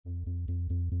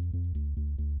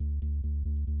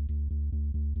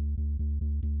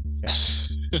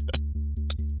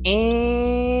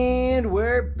And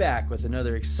we're back with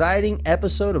another exciting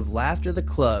episode of Laughter the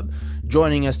Club.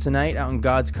 Joining us tonight out in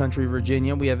God's country,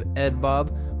 Virginia, we have Ed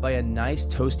Bob by a nice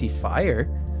toasty fire.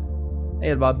 Hey,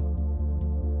 Ed Bob.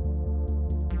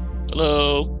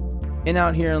 Hello. And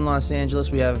out here in Los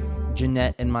Angeles, we have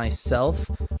Jeanette and myself,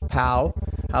 Pow.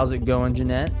 How's it going,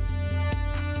 Jeanette?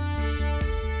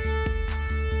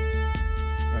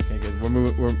 Okay, good.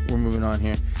 We're moving on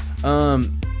here.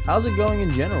 How's it going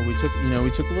in general? We took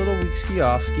a little week ski,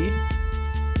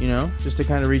 just to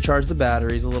kind of recharge the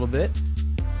batteries a little bit.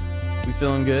 We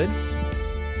feeling good?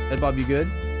 Ed Bob, you good?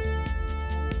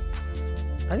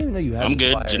 I didn't even know you had. I'm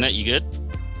good. Fire. Jeanette, you good?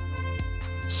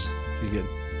 She's good.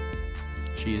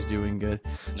 She is doing good.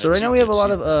 So right now we have a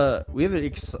lot of I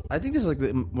think this is like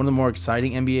one of the more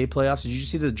exciting NBA playoffs. Did you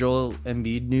see the Joel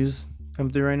Embiid news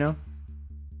come through right now?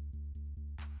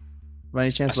 By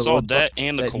any chance? I saw that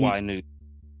and the Kawhi news.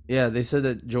 Yeah, they said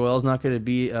that Joel's not going to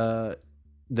be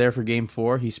there for Game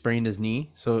 4. He sprained his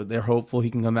knee, so they're hopeful he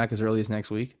can come back as early as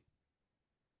next week.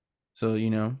 So a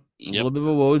little bit of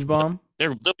a Woj bomb.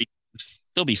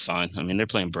 They'll be fine. I mean, they're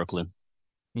playing Brooklyn.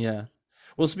 Yeah.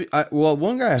 Well,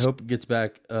 one guy I hope gets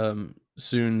back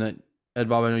soon that Ed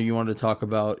Bob, I know you wanted to talk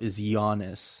about is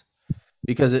Giannis,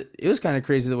 because it was kind of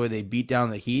crazy the way they beat down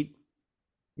the Heat,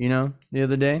 the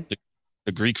other day.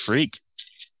 The Greek Freak.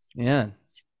 Yeah.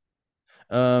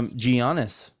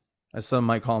 Giannis, as some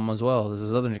might call him as well. This is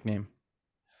his other nickname.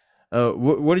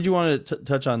 What did you want to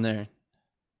touch on there?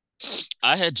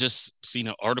 I had just seen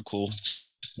an article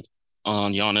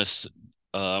on Giannis,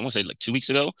 I want to say like 2 weeks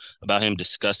ago, about him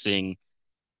discussing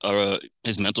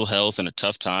his mental health and a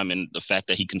tough time and the fact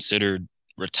that he considered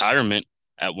retirement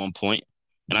at one point.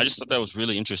 And I just thought that was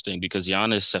really interesting because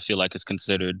Giannis, I feel like, is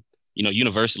considered,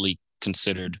 universally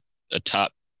considered a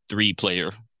top 3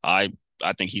 player.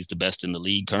 I think he's the best in the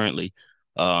league currently.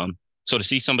 So to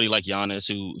see somebody like Giannis,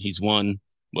 who he's won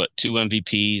 2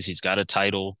 MVPs, he's got a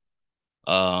title,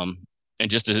 and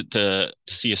just to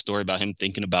see a story about him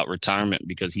thinking about retirement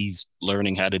because he's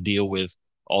learning how to deal with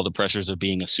all the pressures of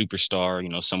being a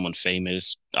superstar, someone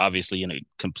famous, obviously in a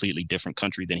completely different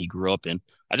country than he grew up in.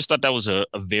 I just thought that was a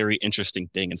very interesting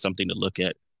thing and something to look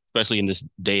at, especially in this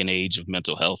day and age of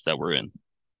mental health that we're in.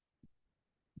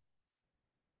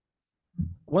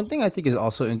 One thing I think is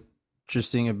also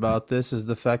interesting about this is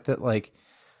the fact that, like,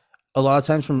 a lot of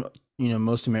times from,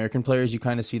 most American players, you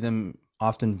kind of see them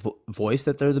often voice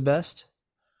that they're the best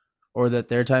or that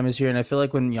their time is here. And I feel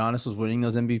like when Giannis was winning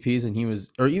those MVPs and he was,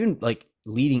 or even like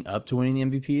leading up to winning the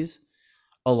MVPs,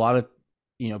 a lot of,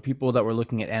 people that were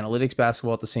looking at analytics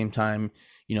basketball at the same time,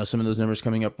 some of those numbers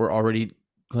coming up were already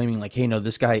claiming like, hey, no,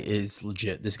 this guy is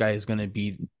legit. This guy is going to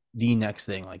be the next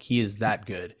thing. Like, he is that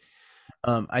good.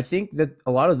 I think that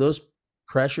a lot of those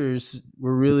pressures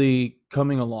were really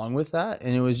coming along with that.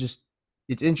 And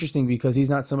it's interesting because he's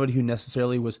not somebody who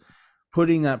necessarily was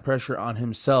putting that pressure on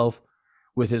himself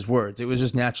with his words. It was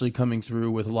just naturally coming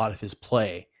through with a lot of his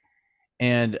play.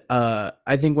 And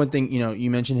I think one thing,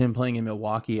 you mentioned him playing in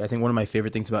Milwaukee. I think one of my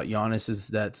favorite things about Giannis is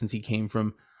that since he came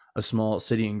from a small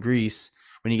city in Greece,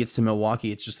 when he gets to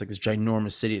Milwaukee, it's just like this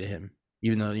ginormous city to him,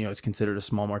 even though, it's considered a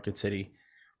small market city,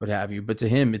 what have you. But to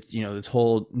him, it's, this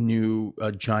whole new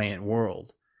giant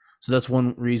world. So that's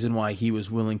one reason why he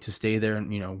was willing to stay there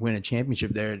and, win a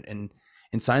championship there and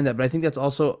sign that. But I think that's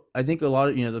also, I think a lot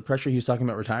of, the pressure he was talking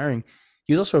about retiring,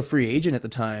 he was also a free agent at the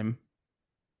time.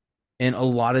 And a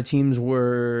lot of teams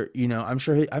were, I'm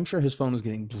sure his phone was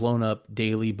getting blown up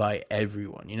daily by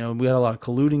everyone. We had a lot of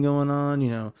colluding going on,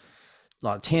 a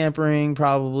lot of tampering,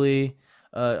 probably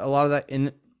a lot of that.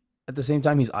 And at the same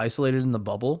time, he's isolated in the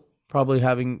bubble, probably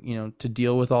having, to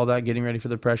deal with all that, getting ready for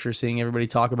the pressure, seeing everybody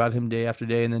talk about him day after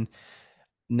day. And then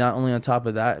not only on top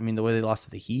of that, I mean, the way they lost to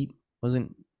the Heat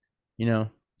wasn't,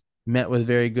 met with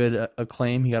very good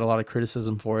acclaim. He got a lot of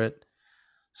criticism for it.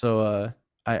 So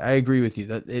I agree with you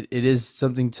that it is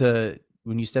something to,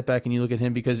 when you step back and you look at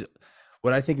him, because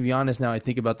what I think of Giannis now, I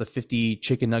think about the 50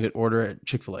 chicken nugget order at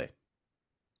Chick-fil-A.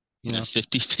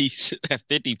 50 piece,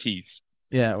 50 piece.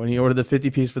 Yeah, when he ordered the 50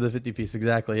 piece for the 50 piece,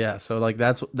 exactly. Yeah, so like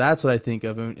that's what I think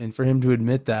of, and for him to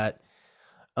admit that,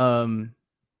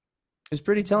 is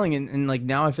pretty telling. And like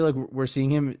now, I feel like we're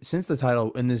seeing him since the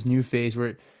title in this new phase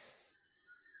where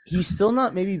he's still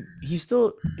not he's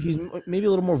maybe a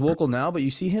little more vocal now, but you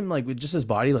see him like with just his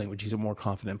body language, he's a more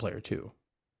confident player too,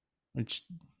 which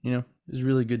is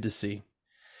really good to see.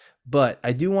 But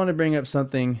I do want to bring up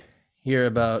something here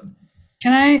about.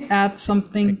 Can I add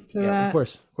something to that? Of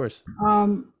course.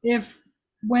 If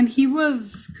when he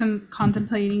was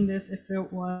contemplating this, if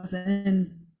it was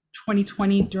in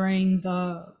 2020 during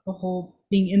the whole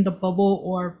being in the bubble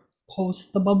or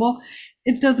post the bubble,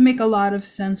 it does make a lot of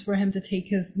sense for him to take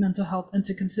his mental health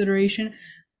into consideration,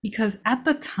 because at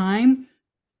the time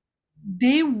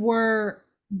they were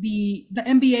the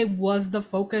NBA was the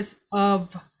focus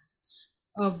of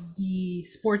the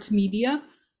sports media.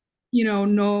 You know,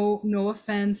 no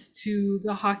offense to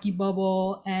the hockey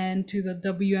bubble and to the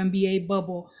WNBA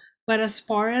bubble, but as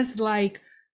far as like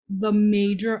the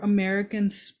major American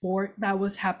sport that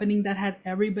was happening that had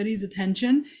everybody's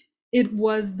attention, it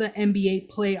was the NBA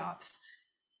playoffs.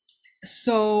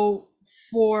 So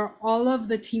for all of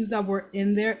the teams that were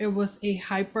in there, it was a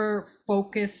hyper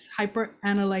focus, hyper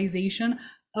analyzation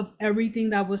of everything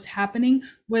that was happening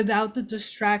without the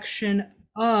distraction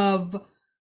of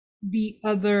the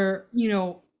other, you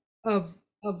know, of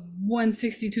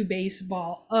 162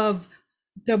 baseball, of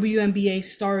WNBA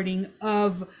starting,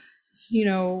 of, you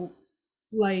know,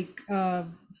 like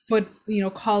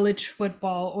college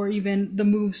football, or even the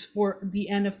moves for the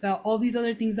NFL, all these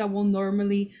other things that will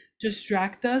normally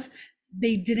distract us,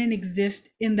 they didn't exist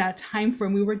in that time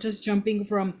frame. We were just jumping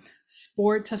from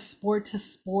sport to sport to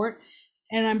sport.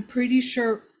 And I'm pretty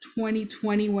sure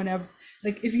 2020, whenever,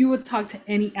 like if you would talk to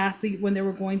any athlete when they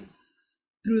were going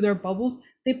through their bubbles,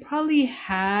 they probably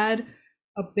had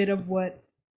a bit of what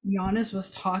Giannis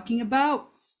was talking about,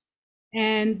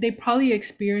 and they probably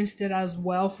experienced it as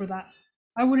well. For that,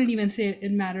 I wouldn't even say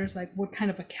it matters like what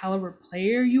kind of a caliber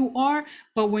player you are,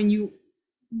 but when you,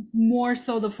 more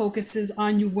so the focus is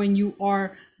on you when you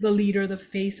are the leader, the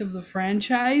face of the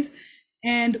franchise,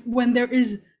 and when there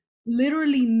is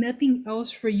literally nothing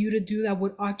else for you to do that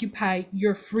would occupy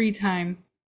your free time,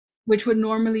 which would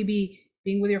normally be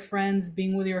being with your friends,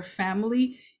 being with your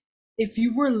family. If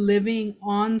you were living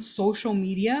on social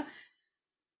media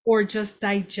or just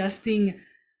digesting,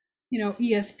 you know,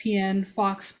 ESPN,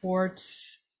 Fox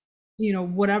Sports, you know,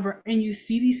 whatever, and you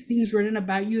see these things written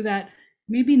about you that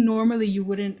maybe normally you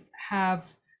wouldn't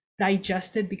have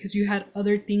digested because you had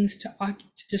other things to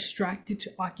distract you,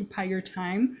 to occupy your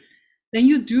time, then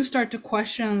you do start to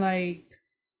question, like,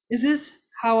 is this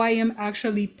how I am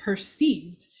actually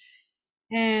perceived?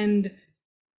 And,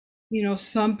 you know,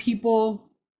 some people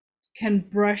can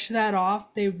brush that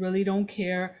off. They really don't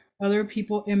care. Other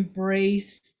people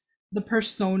embrace the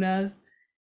personas,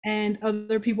 and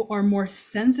other people are more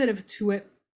sensitive to it,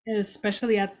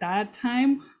 especially at that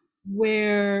time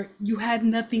where you had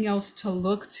nothing else to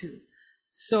look to.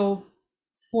 So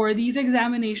for these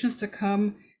examinations to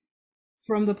come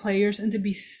from the players and to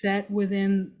be set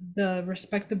within the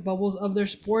respective bubbles of their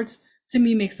sports, to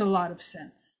me makes a lot of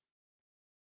sense.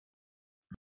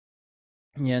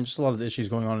 Yeah, and just a lot of the issues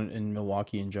going on in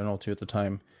Milwaukee in general too at the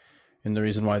time, and the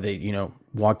reason why they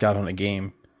walked out on a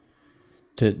game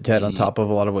to add on top of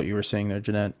a lot of what you were saying there,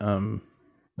 Jeanette.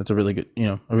 That's a really good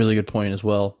a really good point as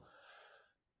well.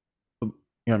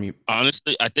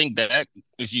 Honestly, I think that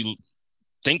if you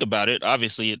think about it,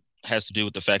 obviously it has to do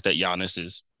with the fact that Giannis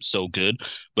is so good.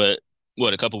 But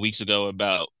a couple of weeks ago,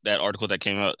 about that article that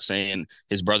came out saying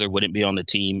his brother wouldn't be on the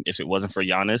team if it wasn't for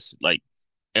Giannis. Like,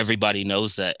 everybody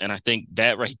knows that, and I think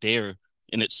that right there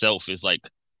in itself is like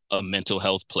a mental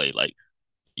health play. Like,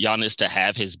 Giannis to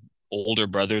have his older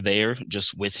brother there,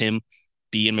 just with him,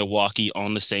 be in Milwaukee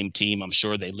on the same team. I'm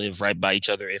sure they live right by each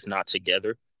other, if not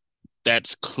together.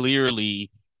 That's clearly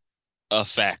a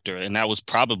factor, and that was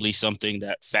probably something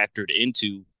that factored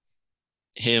into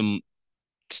him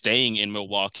staying in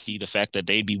Milwaukee. The fact that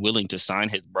they'd be willing to sign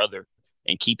his brother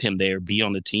and keep him there, be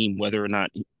on the team, whether or not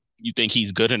you think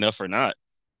he's good enough or not.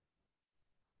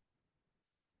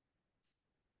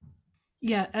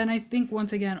 Yeah, and I think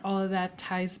once again all of that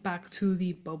ties back to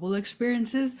the bubble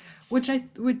experiences, which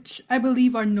I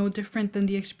believe are no different than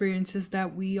the experiences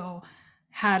that we all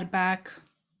had back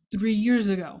 3 years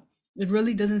ago. It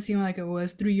really doesn't seem like it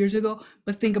was 3 years ago,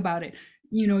 but think about it.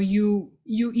 You know, you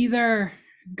either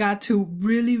got to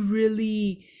really,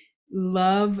 really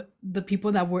love the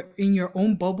people that were in your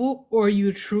own bubble, or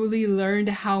you truly learned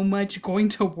how much going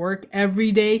to work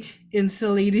every day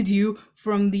insulated you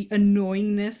from the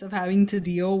annoyingness of having to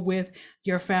deal with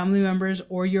your family members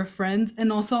or your friends,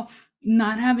 and also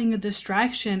not having a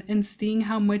distraction and seeing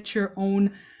how much your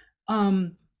own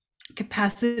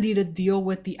capacity to deal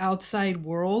with the outside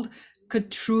world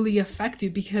could truly affect you,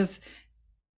 because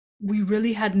we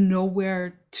really had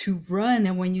nowhere to run.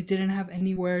 And when you didn't have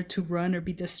anywhere to run or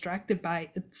be distracted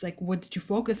by, it's like, what did you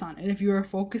focus on? And if you were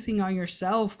focusing on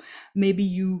yourself, maybe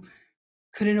you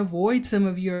couldn't avoid some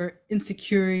of your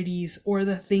insecurities or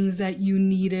the things that you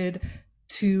needed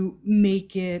to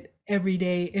make it every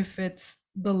day. If it's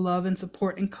the love and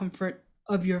support and comfort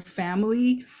of your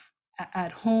family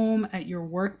at home, at your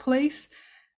workplace,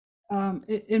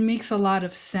 it makes a lot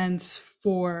of sense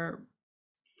for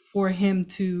him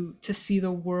to see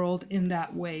the world in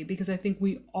that way, because I think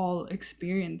we all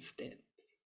experienced it.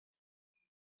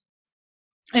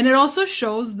 And it also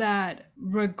shows that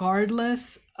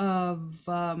regardless of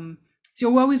so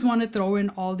you always want to throw in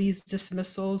all these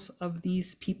dismissals of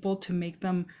these people to make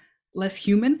them less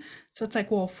human. So it's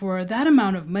like, well, for that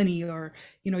amount of money, or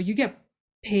you get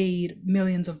paid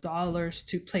millions of dollars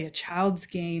to play a child's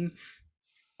game,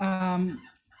 um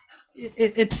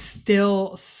it's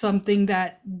still something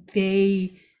that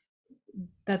they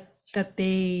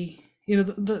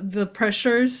the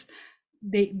pressures,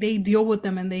 they deal with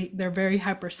them, and they're very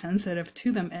hypersensitive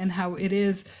to them, and how it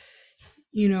is,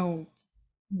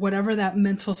 whatever that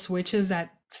mental switch is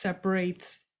that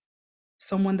separates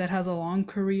someone that has a long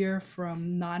career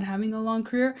from not having a long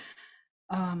career.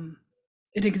 um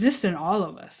it exists in all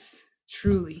of us,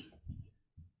 truly.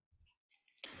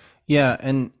 Yeah,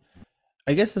 and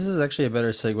I guess this is actually a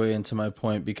better segue into my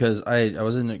point, because I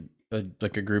was in a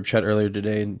group chat earlier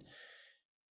today, and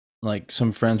like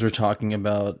some friends were talking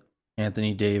about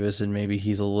Anthony Davis, and maybe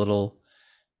he's a little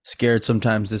scared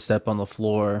sometimes to step on the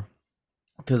floor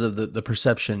because of the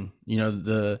perception.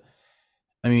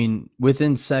 I mean,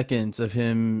 within seconds of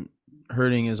him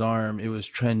hurting his arm, it was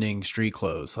trending street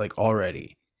clothes like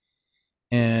already.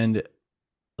 And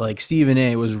like Stephen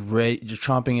A was ready, just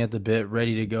chomping at the bit,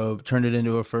 ready to go, turned it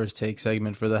into a first take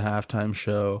segment for the halftime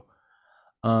show.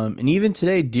 And even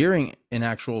today, during an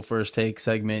actual first take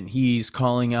segment, he's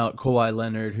calling out Kawhi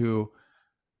Leonard, who,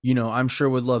 I'm sure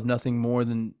would love nothing more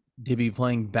than to be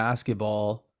playing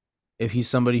basketball if he's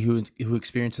somebody who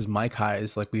experiences mic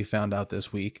highs, like we found out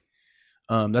this week.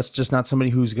 That's just not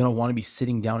somebody who's going to want to be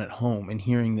sitting down at home and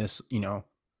hearing this,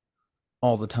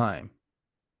 all the time.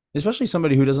 Especially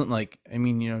somebody who doesn't like, I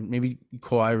mean, maybe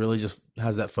Kawhi really just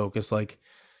has that focus like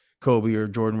Kobe or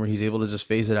Jordan, where he's able to just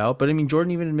phase it out. But I mean,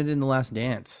 Jordan even admitted in The Last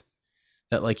Dance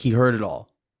that like he heard it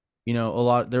all.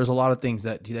 There's a lot of things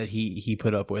that he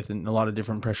put up with, and a lot of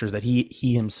different pressures that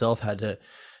he himself had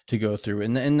to go through.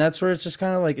 And that's where it's just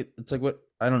kind of like, it's like, what,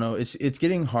 I don't know. It's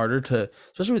getting harder to,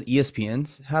 especially with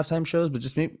ESPN's halftime shows, but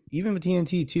just maybe even with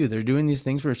TNT too. They're doing these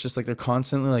things where it's just like they're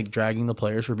constantly like dragging the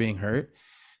players for being hurt.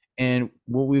 And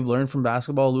what we've learned from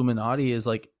Basketball Illuminati is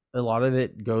like a lot of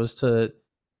it goes to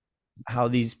how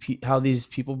these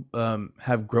people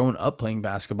have grown up playing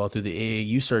basketball through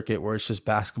the AAU circuit, where it's just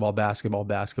basketball, basketball,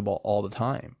 basketball all the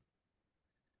time.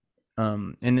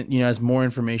 And as more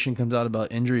information comes out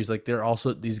about injuries, like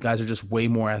these guys are just way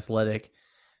more athletic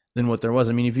than what there was.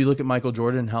 I mean, if you look at Michael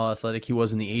Jordan, how athletic he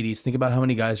was in the 80s, think about how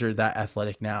many guys are that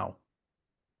athletic now,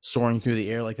 soaring through the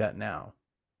air like that now.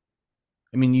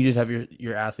 I mean, you did have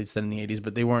your athletes then in the 80s,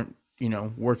 but they weren't,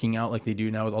 working out like they do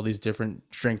now with all these different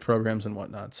strength programs and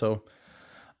whatnot. So,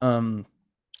 a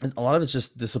lot of it's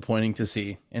just disappointing to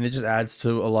see, and it just adds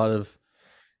to a lot of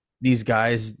these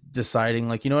guys deciding,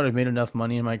 like, you know what, I've made enough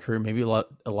money in my career. Maybe a lot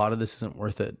of this isn't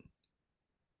worth it.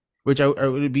 Which it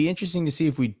would be interesting to see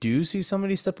if we do see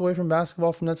somebody step away from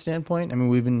basketball from that standpoint. I mean,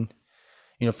 we've been,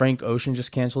 Frank Ocean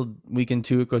just canceled weekend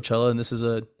 2 at Coachella, and this is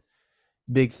a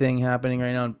big thing happening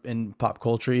right now in pop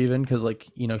culture, even because, like,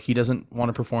 he doesn't want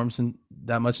to perform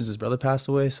that much since his brother passed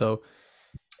away. So,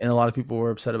 and a lot of people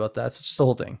were upset about that. So it's just the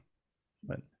whole thing.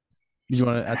 But did you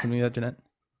want to add something to that, Jeanette?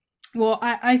 Well,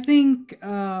 I think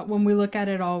when we look at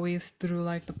it always through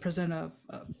like the prism,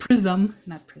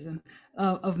 not prison,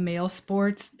 of male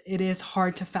sports, it is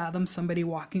hard to fathom somebody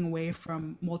walking away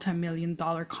from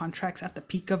multi-million-dollar contracts at the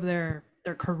peak of their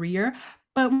career.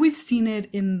 But we've seen it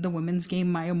in the women's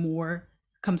game. Maya Moore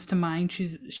comes to mind.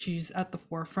 She's at the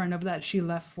forefront of that. She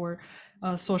left for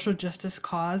a social justice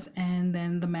cause, and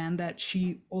then the man that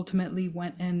she ultimately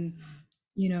went and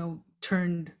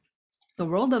turned the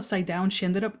world upside down, she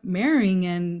ended up marrying.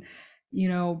 And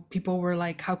people were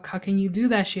like, how can you do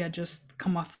that? She had just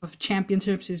come off of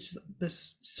championships. She's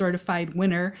this certified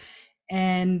winner,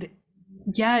 and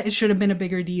yeah, it should have been a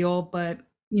bigger deal, but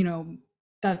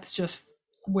that's just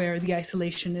where the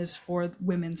isolation is for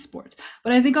women's sports.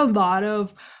 But I think a lot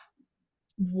of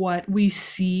what we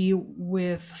see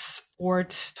with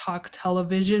sports talk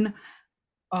television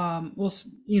was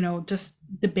just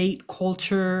debate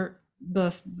culture,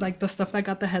 the stuff that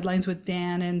got the headlines with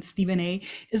Dan and Stephen A,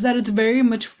 is that it's very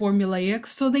much formulaic.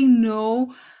 So they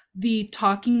know the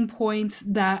talking points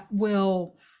that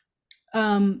will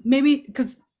maybe,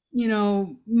 because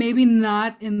maybe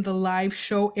not in the live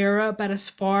show era, but as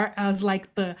far as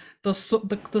like the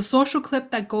social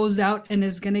clip that goes out and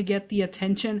is going to get the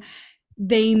attention,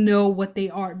 they know what they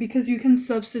are, because you can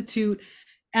substitute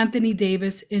Anthony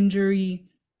Davis injury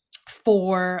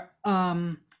for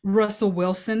Russell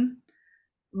Wilson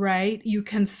right? You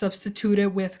can substitute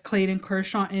it with Clayton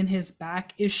Kershaw and his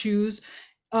back issues.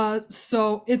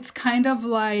 So it's kind of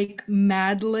like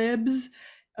Mad Libs,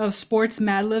 sports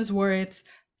Mad Libs, where it's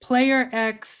player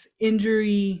X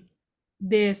injury,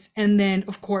 this, and then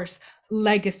of course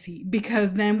legacy,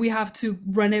 because then we have to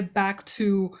run it back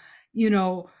to, you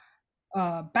know,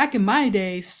 back in my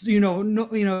days,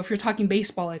 if you're talking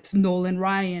baseball, it's Nolan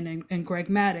Ryan and Greg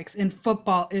Maddux. In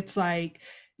football, it's like,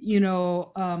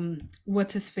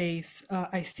 what's his face?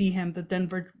 I see him, the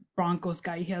Denver Broncos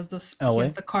guy. He has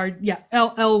Elway. the card. Yeah,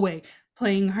 Elway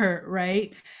playing hurt,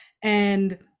 right?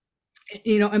 And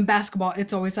in basketball,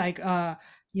 it's always like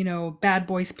Bad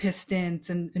Boys Pistons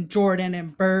and Jordan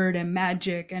and Bird and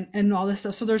Magic and all this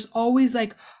stuff. So there's always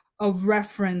like a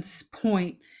reference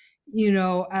point,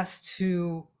 as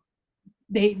to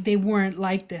they weren't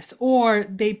like this, or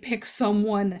they pick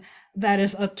someone that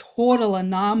is a total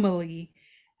anomaly,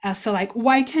 as to like,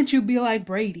 why can't you be like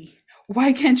Brady?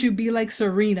 Why can't you be like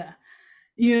Serena?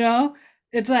 You know,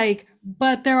 it's like,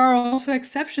 but there are also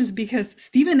exceptions, because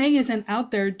Stephen A isn't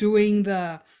out there doing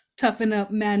the toughen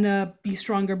up, man up, be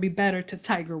stronger, be better to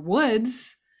Tiger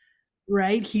Woods,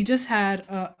 right? He just had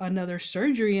another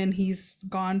surgery and he's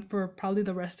gone for probably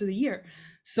the rest of the year.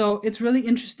 So it's really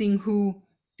interesting who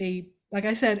they, like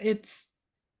I said, it's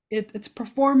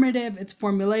performative, it's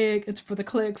formulaic, it's for the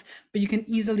clicks, but you can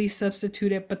easily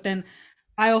substitute it. But then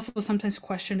I also sometimes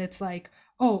question, it's like,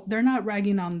 oh, they're not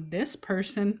ragging on this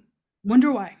person.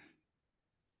 Wonder why.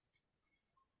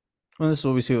 Well, this is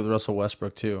what we see with Russell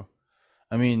Westbrook too.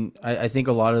 I mean, I think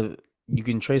a lot of you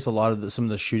can trace a lot of some of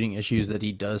the shooting issues that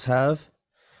he does have.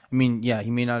 I mean, yeah,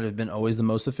 he may not have been always the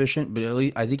most efficient, but at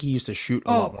least I think he used to shoot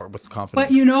a lot Oh, more with but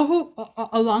confidence. you know who,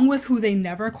 along with who they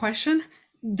never question?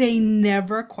 They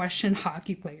never question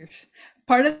hockey players.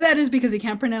 Part of that is because they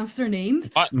can't pronounce their names,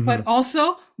 What? Hmm. but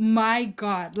also, my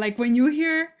God, like when you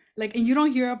hear, like, and you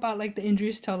don't hear about like the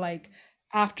injuries till like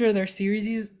after their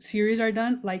series are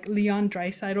done, like Leon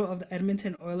Draisaitl of the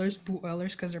Edmonton Oilers, boo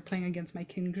Oilers because they're playing against my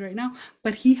Kings right now,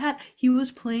 but he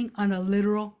was playing on a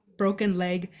literal broken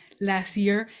leg last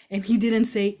year, and he didn't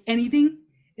say anything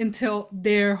until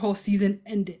their whole season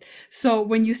ended. So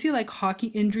when you see like hockey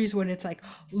injuries, when it's like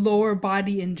lower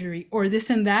body injury or this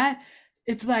and that,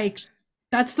 it's like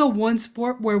that's the one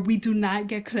sport where we do not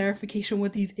get clarification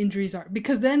what these injuries are,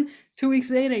 because then 2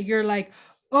 weeks later you're like,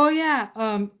 oh yeah,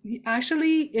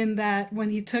 actually in that when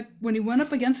he went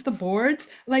up against the boards,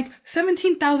 like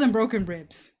 17,000 broken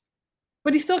ribs,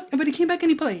 but he came back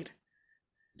and he played.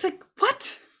 It's like,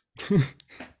 what?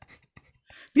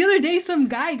 The other day, some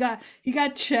guy got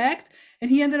checked and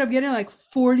he ended up getting like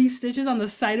 40 stitches on the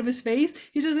side of his face.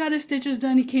 He just got his stitches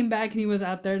done. He came back and he was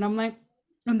out there. And I'm like,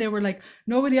 and they were like,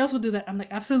 nobody else will do that. I'm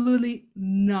like, absolutely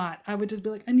not. I would just be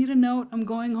like, I need a note. I'm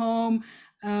going home.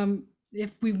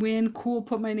 If we win, cool.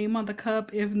 Put my name on the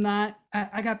cup. If not,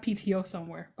 I got PTO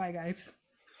somewhere. Bye, guys.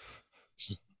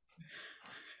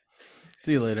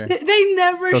 See you later. They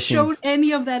never Go showed Kings.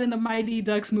 any of that in the Mighty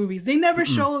Ducks movies. They never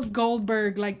Mm-mm. showed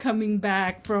Goldberg like coming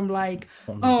back from like,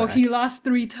 On his oh, he back. lost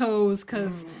 3 toes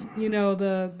because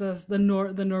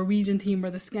the Norwegian team or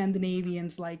the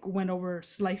Scandinavians like went over,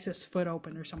 sliced his foot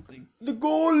open or something. The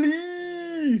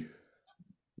goalie.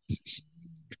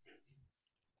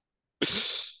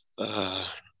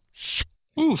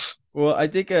 Oof. Well, I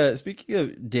think speaking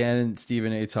of Dan and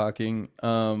Stephen A talking,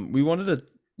 we wanted to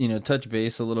touch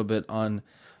base a little bit on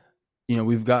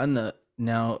we've gotten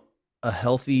now a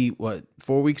healthy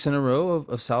 4 weeks in a row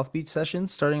of South Beach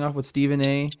sessions, starting off with Stephen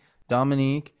A,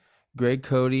 Dominique, Greg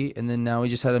Cody, and then now we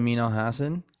just had Amin Al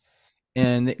Hassan.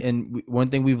 And one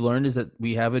thing we've learned is that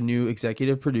we have a new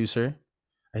executive producer.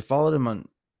 I followed him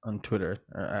on Twitter.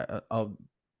 I'll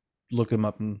look him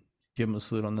up and give him a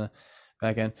salute on the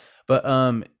back end. But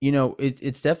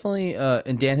it's definitely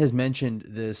and Dan has mentioned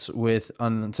this with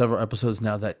on several episodes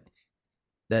now that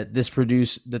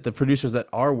the producers that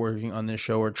are working on this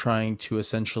show are trying to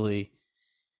essentially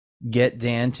get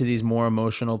Dan to these more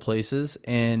emotional places.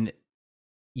 And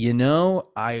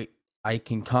I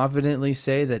can confidently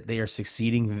say that they are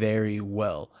succeeding very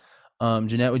well.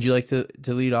 Jeanette, would you like to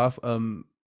lead off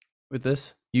with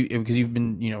this? Because you've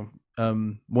been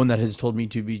one that has told me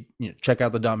to be check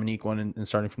out the Dominique one and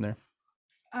starting from there.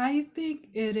 I think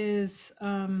it is.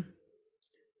 I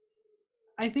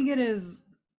think it is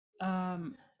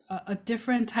a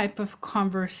different type of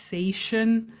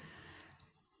conversation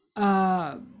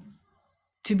to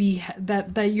be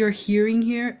that you're hearing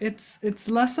here. It's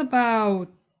less about,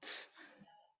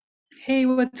 hey,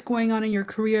 what's going on in your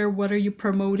career, what are you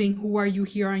promoting, who are you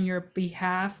here on your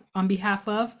behalf, on behalf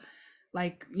of,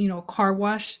 like car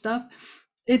wash stuff.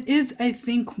 It is, I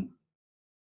think,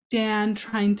 Dan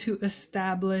trying to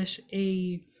establish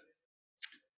a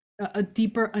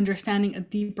deeper understanding, a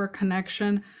deeper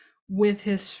connection with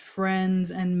his friends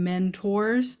and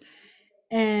mentors.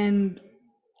 And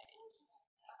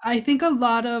I think a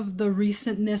lot of the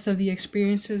recentness of the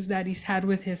experiences that he's had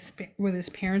with his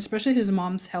parents, especially his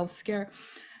mom's health scare,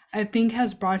 I think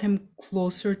has brought him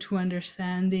closer to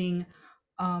understanding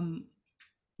um,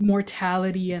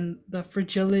 mortality and the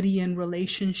fragility in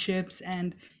relationships,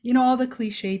 and all the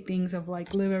cliche things of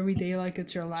like live every day like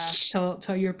it's your last,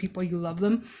 tell your people you love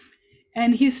them.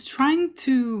 And he's trying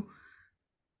to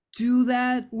do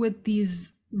that with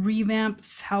these revamped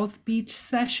South Beach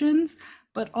sessions,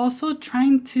 but also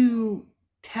trying to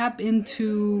tap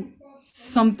into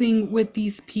something with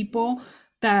these people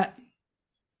that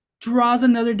draws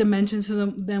another dimension to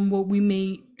them than what we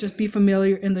may just be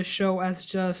familiar in the show as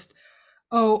just,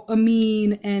 oh,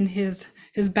 Amin and his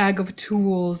bag of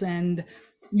tools, and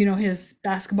his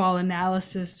basketball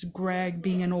analysis, Greg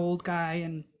being an old guy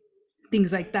and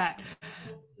things like that.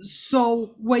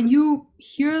 So when you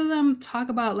hear them talk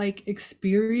about like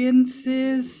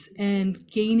experiences and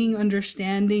gaining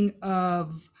understanding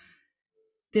of,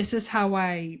 this is how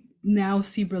I now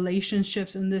see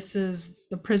relationships, and this is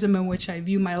the prism in which I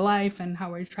view my life and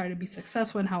how I try to be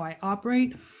successful and how I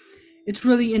operate, it's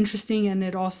really interesting. And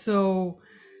it also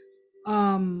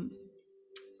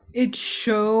it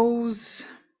shows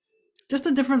just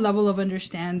a different level of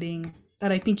understanding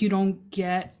that I think you don't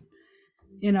get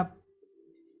in a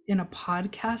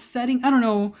podcast setting. I don't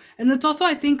know. And it's also,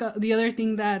 I think, the other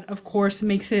thing that of course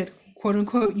makes it quote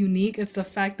unquote unique, it's the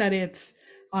fact that it's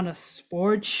on a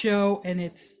sports show, and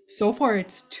it's so far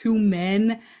it's two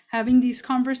men having these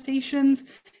conversations,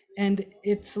 and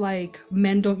it's like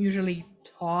men don't usually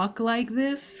talk like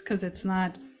this because it's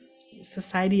not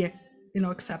society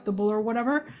acceptable or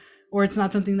whatever, or it's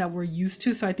not something that we're used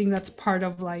to. So I think that's part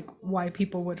of like why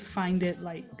people would find it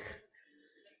like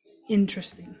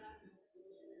interesting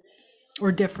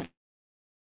or different.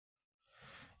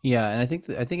 Yeah, and I think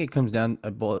it comes down,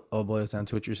 all boils down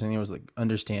to what you're saying. It was like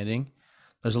understanding.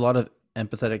 There's a lot of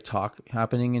empathetic talk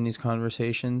happening in these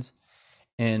conversations,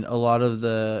 and a lot of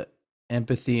the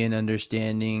empathy and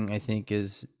understanding, I think,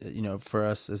 is, for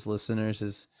us as listeners,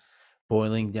 is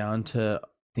boiling down to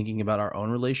thinking about our own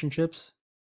relationships.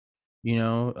 He's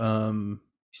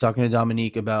talking to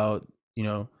Dominique about,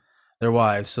 their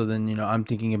wives. So then, I'm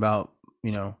thinking about,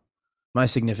 my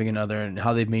significant other and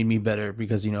how they've made me better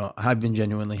because, I've been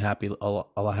genuinely happy, a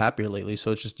lot happier lately.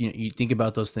 So it's just, you think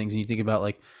about those things, and you think about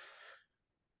like,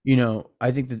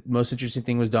 I think the most interesting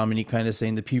thing was Dominique kind of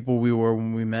saying the people we were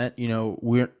when we met,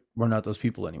 we're not those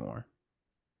people anymore.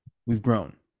 We've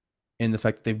grown. And the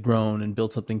fact that they've grown and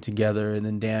built something together. And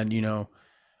then Dan,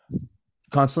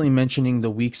 constantly mentioning the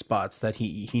weak spots that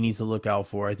he needs to look out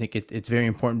for. I think it's very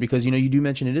important because, you do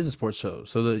mention it is a sports show.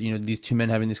 So that, these two men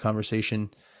having this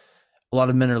conversation, a lot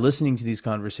of men are listening to these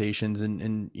conversations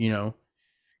and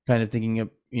kind of thinking of,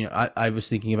 I was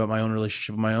thinking about my own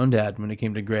relationship with my own dad when it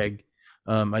came to Greg.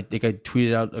 I think I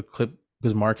tweeted out a clip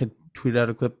because Mark had tweeted out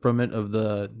a clip from it of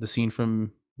the scene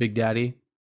from Big Daddy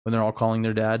when they're all calling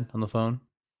their dad on the phone.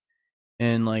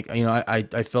 And like,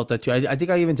 I felt that too. I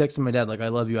think I even texted my dad, like, I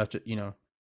love you, after,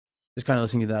 just kind of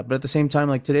listening to that. But at the same time,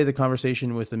 like today, the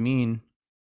conversation with Amin,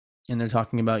 and they're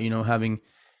talking about, having,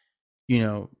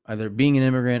 either being an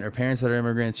immigrant or parents that are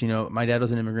immigrants. My dad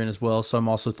was an immigrant as well. So I'm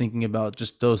also thinking about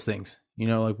just those things,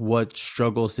 like what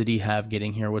struggles did he have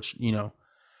getting here? Which,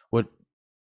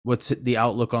 what's the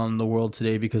outlook on the world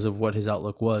today because of what his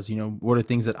outlook was? What are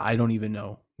things that I don't even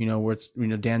know? Where it's,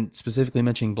 Dan specifically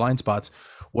mentioning blind spots.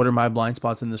 What are my blind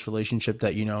spots in this relationship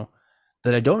that,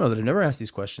 that I don't know, that I've never asked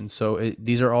these questions. So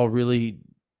these are all really,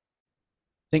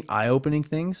 I think, eye-opening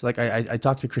things. Like I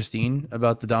talked to Christine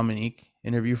about the Dominique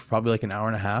interview for probably like an hour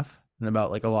and a half, and about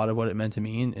like a lot of what it meant to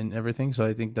me and everything. So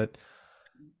I think that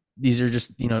these are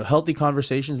just, healthy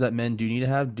conversations that men do need to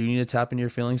have, do need to tap into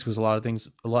your feelings, because a lot of things,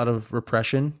 a lot of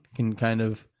repression can kind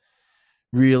of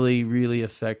really, really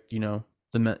affect,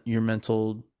 your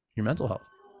mental health,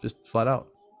 just flat out.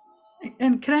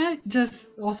 And can I just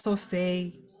also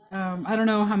say, I don't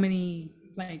know how many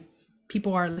like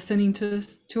people are listening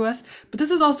to us, but this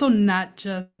is also not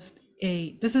just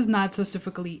this is not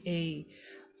specifically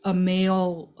a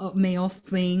male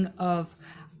thing of,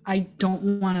 I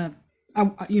don't want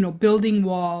to, building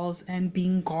walls and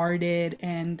being guarded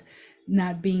and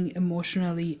not being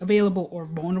emotionally available or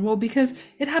vulnerable, because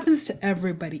it happens to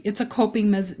everybody. It's a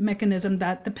coping mechanism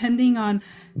that, depending on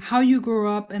how you grew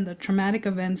up and the traumatic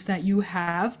events that you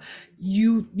have,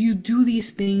 you do these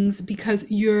things because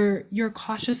you're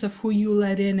cautious of who you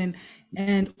let in,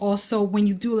 And also, when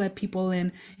you do let people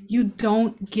in, you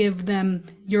don't give them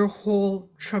your whole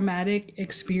traumatic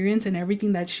experience and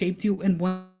everything that shaped you in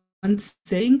one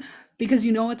sitting, because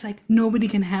you know it's like nobody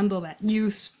can handle that. You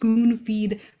spoon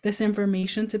feed this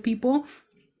information to people,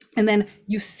 and then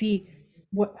you see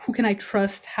who can I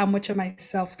trust, how much of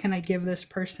myself can I give this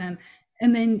person,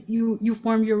 and then you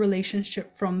form your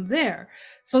relationship from there.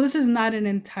 So this is not an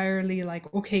entirely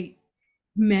like, okay,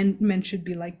 men should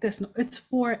be like this. No, it's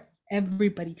for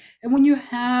everybody. And when you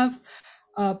have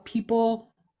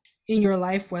people in your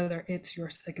life, whether it's your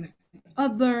significant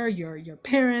other, your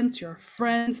parents, your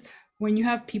friends, when you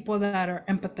have people that are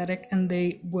empathetic and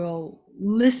they will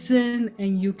listen,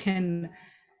 and you can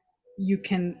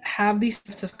have these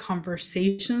types of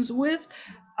conversations with,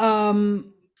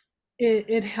 um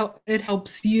it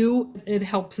helps you, it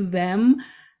helps them,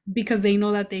 because they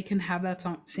know that they can have that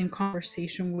same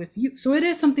conversation with you. So it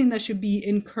is something that should be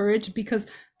encouraged, because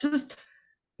just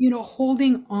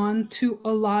holding on to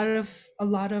a lot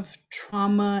of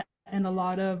trauma and a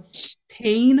lot of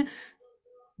pain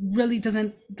really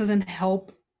doesn't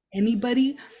help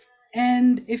anybody.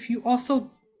 And if you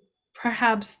also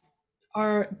perhaps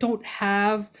are don't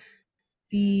have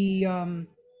the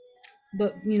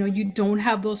you don't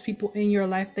have those people in your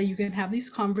life that you can have these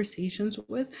conversations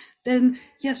with, then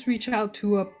yes, reach out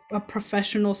to a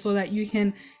professional, so that you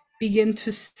can begin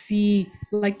to see,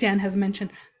 like Dan has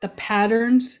mentioned, the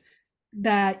patterns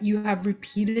that you have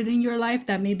repeated in your life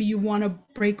that maybe you want to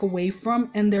break away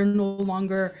from, and they're no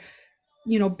longer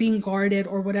being guarded,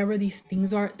 or whatever these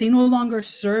things are, they no longer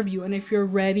serve you. And if you're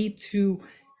ready to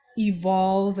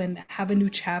evolve and have a new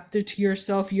chapter to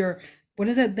yourself, what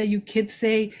is it that you kids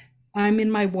say, I'm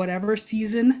in my whatever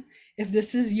season. If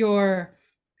this is your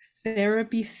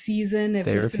therapy season, if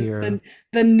this Therapy is era.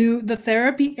 the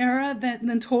therapy era,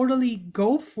 then totally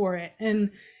go for it.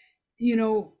 And you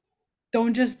know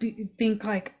don't just think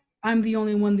like, I'm the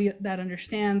only one that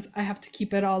understands, I have to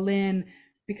keep it all in.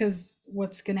 Because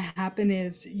what's going to happen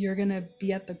is you're going to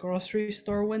be at the grocery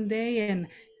store one day, and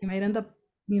you might end up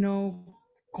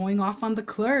going off on the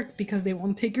clerk because they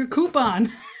won't take your coupon.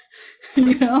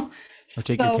 you know Or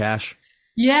take your so cash.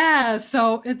 yeah,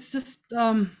 so it's just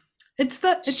it's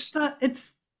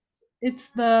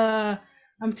the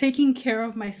I'm taking care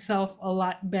of myself a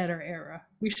lot better era.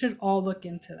 We should all look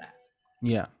into that.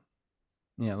 Yeah.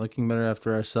 Yeah, looking better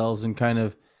after ourselves, and kind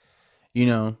of, you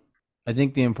know, I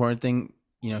think the important thing,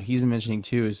 he's been mentioning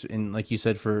too is, and like you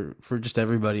said, for just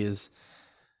everybody, is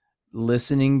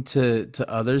listening to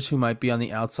others who might be on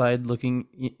the outside looking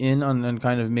in on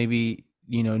kind of maybe,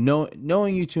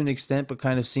 knowing you to an extent, but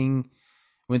kind of seeing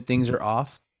when things are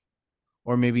off,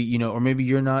 or maybe, or maybe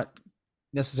you're not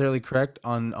necessarily correct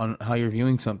on how you're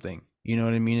viewing something. You know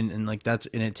what I mean? And like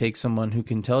and it takes someone who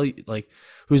can tell you, like,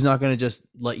 who's not going to just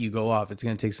let you go off. It's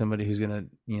going to take somebody who's going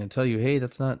to, tell you, hey,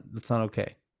 that's not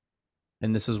okay.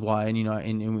 And this is why, and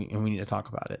we need to talk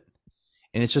about it.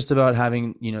 And it's just about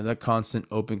having, that constant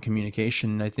open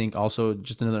communication. And I think also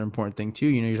just another important thing too,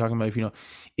 you're talking about,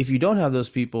 if you don't have those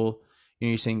people,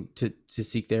 you're saying to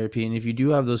seek therapy. And if you do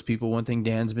have those people, one thing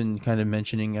Dan's been kind of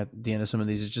mentioning at the end of some of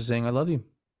these is just saying, I love you.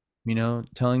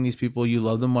 Telling these people you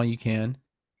love them while you can.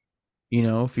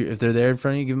 If they're there in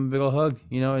front of you, give them a big old hug.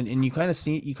 And you kind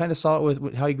of saw it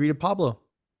with how you greeted Pablo.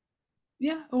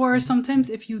 Yeah, or sometimes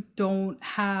if you don't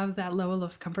have that level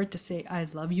of comfort to say I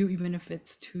love you, even if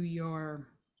it's to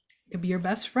it could be your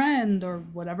best friend or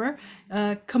whatever,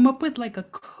 come up with like a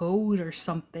code or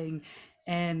something,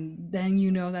 and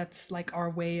then that's like our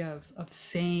way of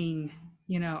saying,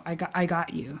 I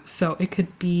got you. So it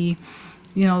could be,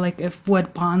 like, if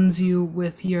what bonds you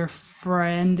with your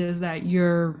friend is that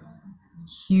you're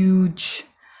huge,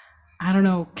 I don't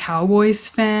know, Cowboys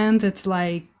fans, it's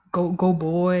like go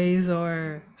boys,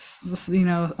 or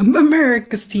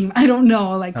America's team. I don't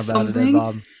know, like How bad is that, something.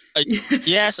 Bob?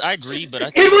 Yes, I agree, but I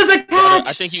It think was a I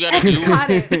catch. think you gotta X do caught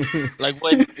it. like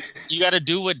what you gotta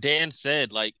do what Dan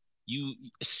said. Like, you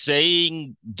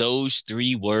saying those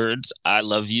three words, I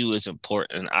love you, is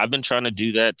important. I've been trying to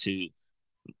do that too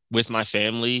with my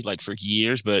family, like, for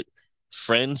years, but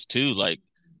friends too. Like,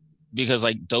 because,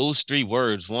 like, those three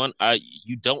words, one,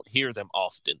 you don't hear them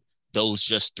often. Those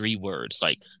just three words,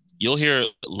 like, you'll hear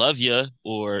love ya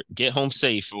or get home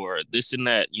safe or this and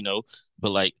that,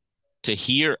 but like, to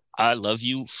hear I love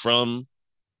you from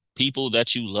people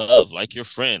that you love, like your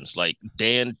friends. Like,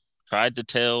 Dan tried to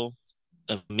tell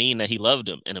Amin that he loved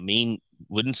him, and Amin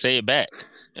wouldn't say it back.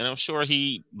 And I'm sure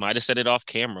he might have said it off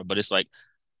camera, but it's like,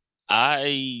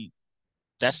 I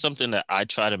that's something that I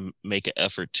try to make an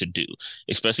effort to do,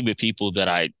 especially with people that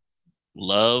I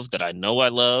love, that I know I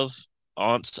love,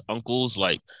 aunts, uncles,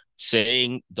 like,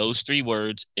 saying those 3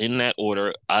 words in that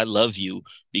order, I love you,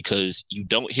 because you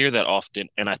don't hear that often.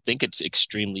 And I think it's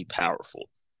extremely powerful,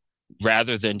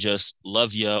 rather than just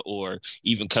love ya, or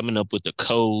even coming up with a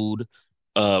code,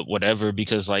 whatever,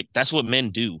 because like that's what men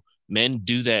do. Men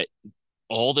do that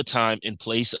all the time in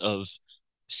place of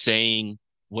saying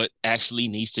what actually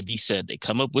needs to be said. They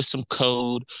come up with some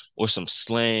code or some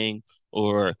slang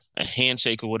or a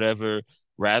handshake or whatever,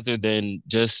 rather than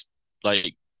just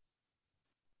like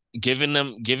giving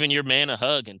your man a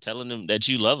hug and telling him that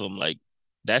you love him. Like,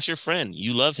 that's your friend.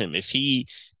 You love him. If he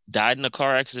died in a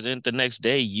car accident the next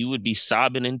day, you would be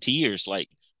sobbing in tears. Like,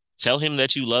 tell him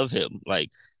that you love him. Like,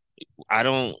 I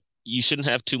don't you shouldn't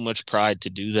have too much pride to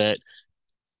do that.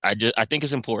 I think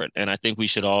it's important, and I think we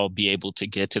should all be able to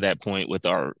get to that point with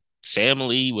our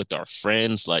family, with our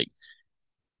friends. Like,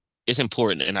 it's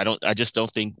important, and I just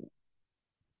don't think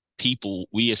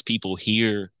we as people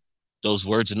hear those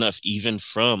words enough, even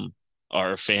from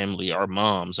our family, our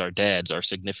moms, our dads, our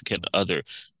significant other.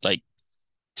 Like,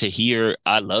 to hear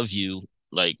 "I love you,"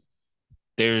 like,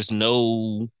 there's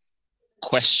no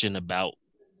question about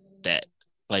that.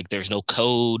 Like, there's no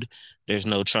code, there's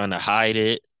no trying to hide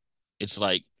it. It's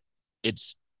like,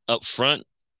 it's up front,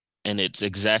 and it's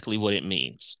exactly what it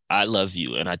means. I love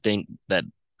you. And I think that,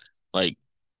 like,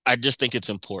 I just think it's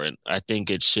important. I think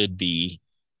we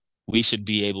should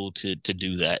be able to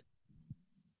do that.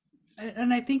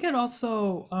 And I think it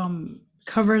also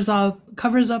covers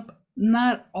up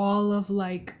not all of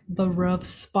like the rough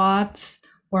spots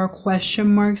or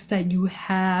question marks that you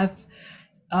have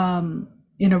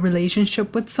in a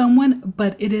relationship with someone,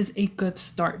 but it is a good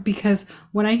start. Because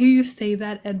when I hear you say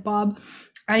that, Ed Bob,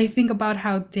 I think about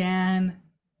how Dan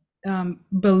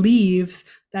believes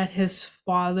that his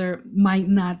father might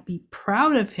not be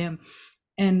proud of him,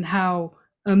 and how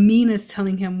Amin is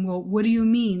telling him, well, what do you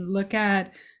mean? Look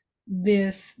at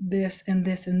this, and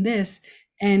this, and this.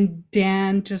 And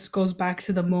Dan just goes back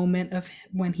to the moment of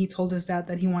when he told his dad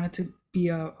that he wanted to be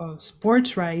a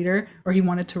sports writer, or he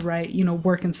wanted to write,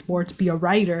 work in sports, be a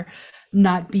writer,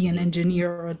 not be an engineer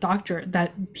or a doctor.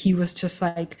 That he was just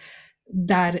like,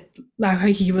 that, like,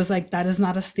 he was like, that is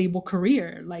not a stable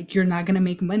career. Like, you're not going to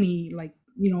make money. Like,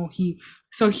 he,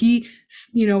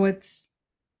 it's,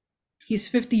 he's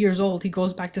 50 years old. He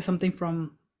goes back to something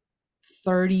from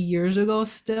 30 years ago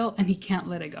still, and he can't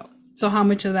let it go. So how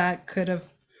much of that could have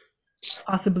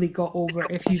possibly go over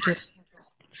if you just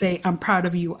say, I'm proud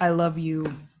of you, I love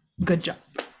you, good job.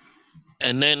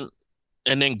 And then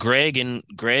Greg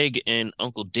and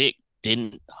Uncle Dick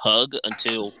didn't hug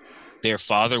until their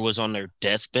father was on their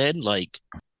deathbed. Like,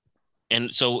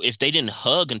 and so if they didn't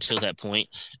hug until that point,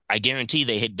 I guarantee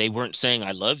they weren't saying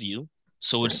I love you.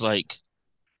 So it's like,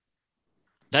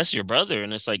 that's your brother,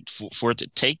 and it's like, for it to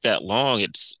take that long,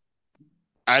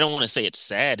 I don't want to say it's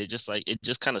sad. It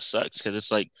just kind of sucks, because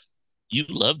it's like, you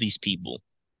love these people,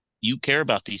 you care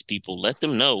about these people. Let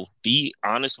them know. Be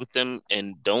honest with them,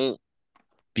 and don't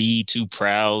be too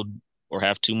proud or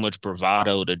have too much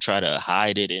bravado to try to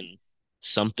hide it in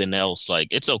something else. Like,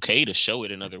 it's okay to show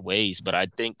it in other ways, but I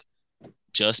think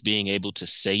just being able to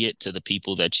say it to the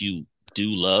people that you do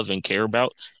love and care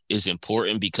about is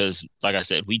important, because, like I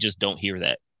said, we just don't hear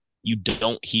that. You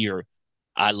don't hear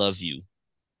 "I love you"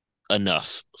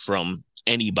 enough from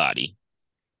anybody,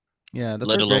 Yeah, that's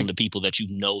let where alone Greg. the people that you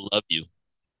know love you.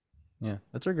 Yeah,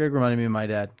 that's where Greg reminded me of my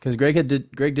dad, because Greg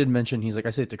did mention, he's like, I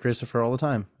say it to Christopher all the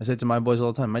time. I say it to my boys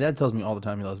all the time. My dad tells me all the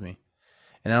time he loves me,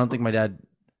 and I don't think my dad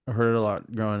heard it a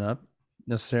lot growing up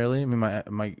necessarily. I mean,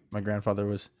 my grandfather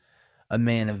was a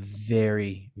man of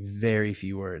very very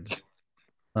few words.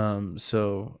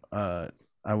 So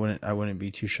I wouldn't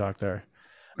be too shocked there.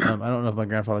 I don't know if my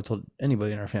grandfather told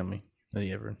anybody in our family that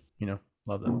he ever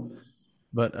loved them,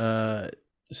 but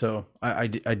so I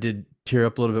did tear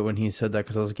up a little bit when he said that,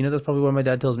 because I was like, that's probably what my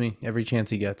dad tells me every chance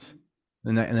he gets,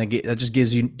 and that just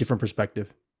gives you different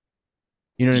perspective.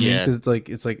 You know what I mean? Yeah, Because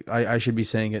it's like I should be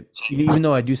saying it, even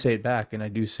though I do say it back, and I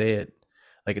do say it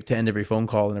like to end every phone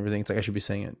call and everything. It's like I should be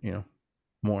saying it,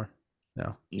 more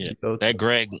now. yeah. So That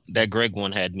Greg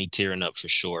one had me tearing up for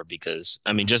sure, because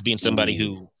I mean, just being somebody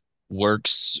who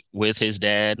works with his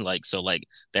dad, like, so like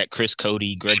that Greg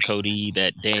Cody,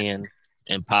 that Dan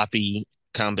and Poppy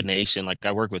combination. Like,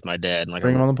 I work with my dad, and like,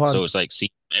 bring him on the pod. so it's like, see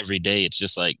him every day. It's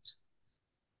just like,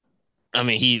 I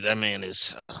mean, that man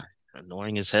is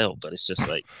annoying as hell, but it's just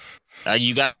like,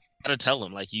 you got to tell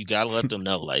him, like, you got to let them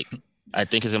know. Like, I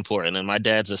think it's important. And my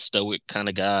dad's a stoic kind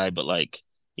of guy, but like,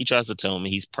 he tries to tell me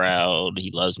he's proud,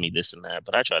 he loves me, this and that.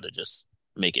 But I try to just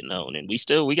make it known. And we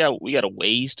got a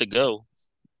ways to go.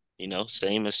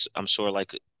 Same as, I'm sure,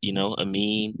 like,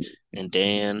 Amin and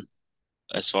Dan,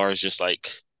 as far as just like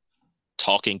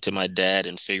talking to my dad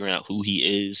and figuring out who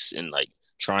he is and like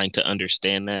trying to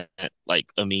understand that, like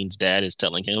Amin's dad is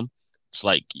telling him. It's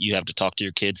like you have to talk to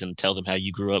your kids and tell them how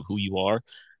you grew up, who you are.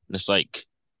 And it's like,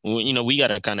 we got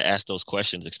to kind of ask those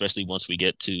questions, especially once we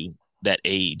get to that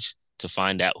age to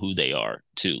find out who they are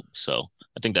too. So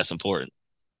I think that's important.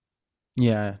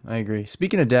 Yeah, I agree.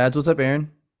 Speaking of dads, what's up,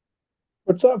 Aaron?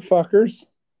 What's up, fuckers?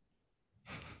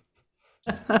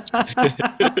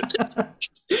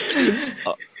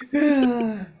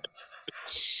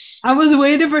 I was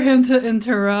waiting for him to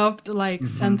interrupt like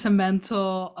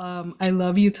sentimental I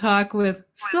love you talk with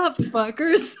sup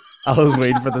fuckers. I was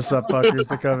waiting for the sup fuckers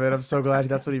to come in. I'm so glad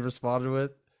that's what he responded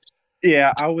with.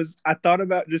 Yeah, I thought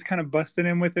about just kind of busting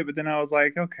in with it, but then I was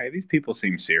like, okay, these people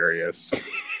seem serious.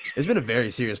 It's been a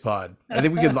very serious pod. I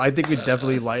think we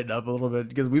definitely lighten up a little bit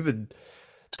because we've been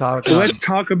talking. Let's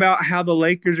talk about how the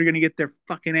Lakers are going to get their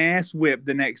fucking ass whipped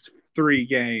the next 3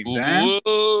 games. Huh?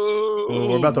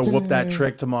 We're about to whoop that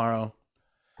trick tomorrow.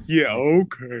 Yeah,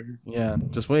 okay. Yeah,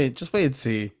 just wait and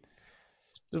see.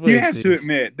 You have to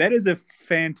admit, that is a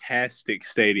fantastic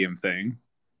stadium thing.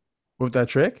 Whoop that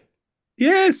trick?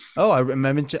 Yes. Oh, I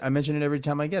mention it every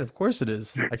time I get it. Of course it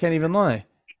is. I can't even lie.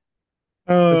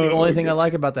 That's the only thing I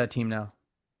like about that team now.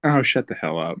 Oh, shut the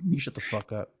hell up. You shut the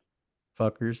fuck up,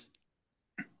 fuckers.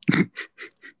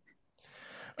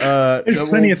 There's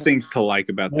plenty of things to like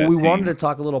about that Well, we team. wanted to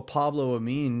talk a little Pablo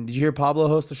Amin. Did you hear Pablo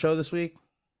host the show this week?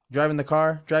 Driving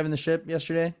the ship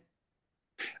yesterday?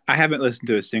 I haven't listened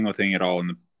to a single thing at all in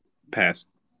the past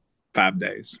 5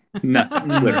 days. Nothing.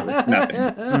 Literally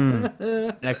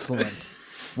nothing. Excellent.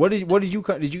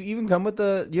 Did you even come with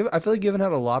I feel like you haven't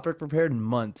had a Lopic prepared in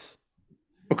months.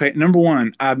 Okay, number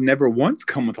one, I've never once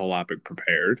come with a Lopic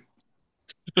prepared.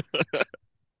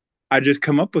 I just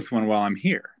come up with one while I'm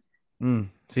here.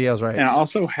 See, I was right. And I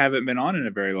also haven't been on in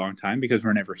a very long time because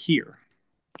we're never here.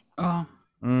 Oh.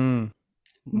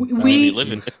 We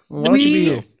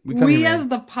as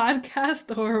the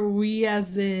podcast, or we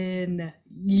as in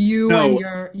you and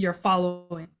your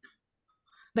following?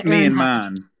 Me and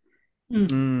mine.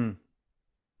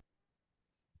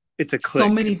 It's a click. So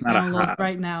many it's not downloads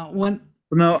right now.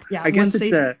 I guess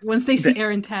once they see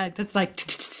Aaron tagged, it's like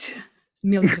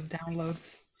millions of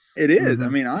downloads. It is. I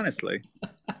mean, honestly.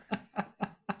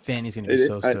 Fanny's gonna be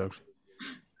so stoked.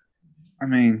 I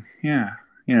mean, yeah,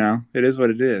 it is what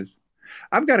it is.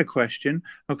 I've got a question,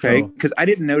 okay? Because I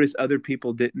didn't notice other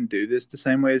people didn't do this the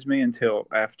same way as me until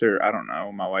after, I don't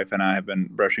know, my wife and I have been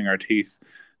brushing our teeth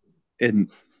in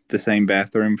the same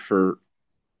bathroom for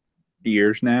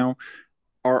years now.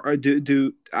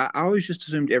 I always just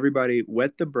assumed everybody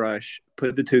wet the brush,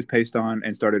 put the toothpaste on,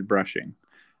 and started brushing.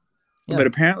 Yeah. But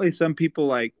apparently some people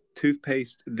like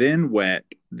toothpaste, then wet,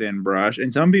 then brush,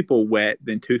 and some people wet,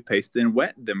 then toothpaste, then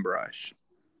wet, then brush.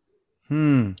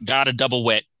 Gotta double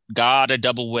wet.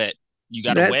 You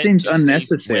gotta that wet. Seems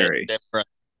unnecessary.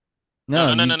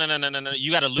 No.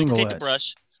 You gotta lubricate the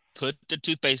brush, put the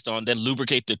toothpaste on, then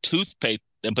lubricate the toothpaste,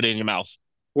 then put it in your mouth.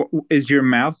 Is your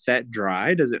mouth that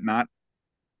dry? Does it not,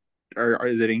 or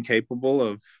is it incapable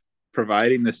of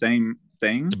providing the same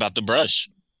thing? It's about the brush.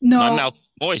 No, my mouth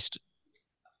moist.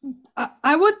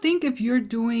 I would think if you're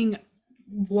doing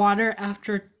water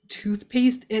after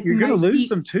toothpaste, you're gonna lose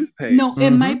some toothpaste. No,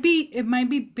 it might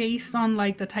be based on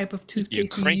like the type of toothpaste you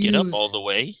crank it up all the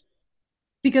way.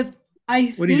 Because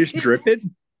Would you just drip it?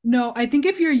 No, I think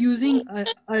if you're using a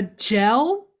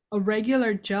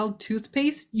regular gel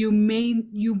toothpaste,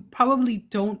 you probably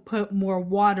don't put more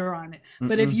water on it.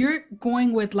 But if you're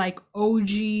going with like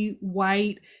OG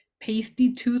white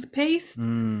pasty toothpaste,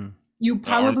 you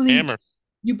probably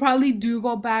do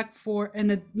go back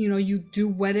you do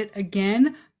wet it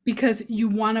again because you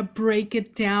want to break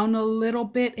it down a little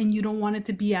bit and you don't want it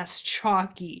to be as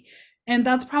chalky. And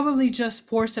that's probably just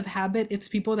force of habit. It's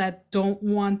people that don't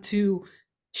want to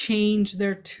change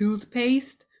their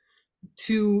toothpaste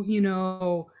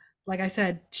to, like I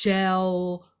said,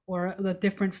 gel or the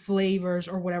different flavors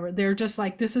or whatever. They're just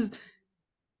like,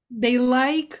 they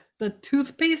like the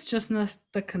toothpaste, just not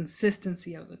the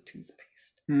consistency of the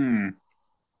toothpaste.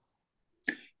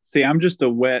 See, I'm just a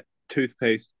wet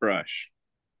toothpaste brush.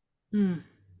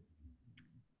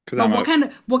 What kind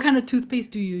of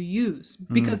toothpaste do you use?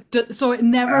 Because so it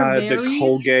never varies. The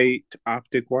Colgate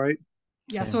Optic White.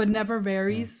 Yeah, so it never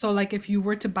varies. So like if you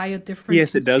were to buy a different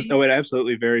Yes, it does. Oh, it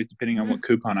absolutely varies depending on what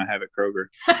coupon I have at Kroger.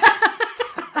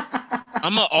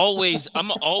 I'm always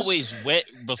wet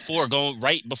before going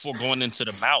into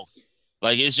the mouth.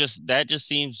 Like that just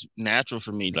seems natural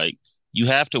for me. Like you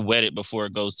have to wet it before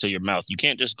it goes to your mouth. You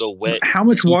can't just go wet. How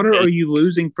much water are you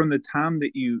losing from the time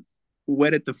that you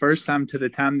wet it the first time to the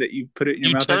time that you put it in your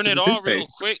You mouth turn after it the on real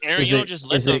toothpaste. quick, Aaron. Is it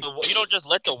is it You don't just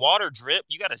let the water drip.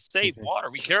 You got to save okay. water.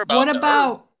 We care What about the earth.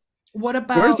 about what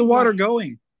Where's the about water like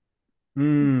going?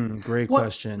 Great what?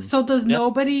 question. So does Yeah.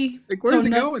 nobody? Like, So where's it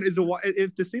no, going?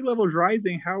 If the sea level is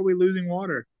rising, how are we losing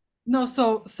water? no.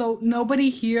 So nobody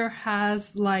here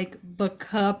has like the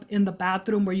cup in the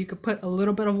bathroom where you could put a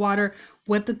little bit of water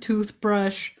with the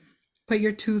toothbrush, put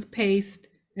your toothpaste,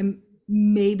 and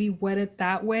maybe wet it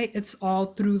that way. It's all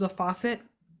through the faucet.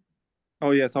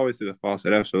 Oh yeah, it's always through the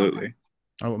faucet. Okay. Absolutely.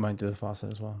 I wouldn't mind through the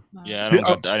faucet as well. Yeah, I Okay. don't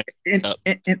got that. And, Up.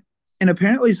 and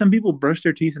apparently some people brush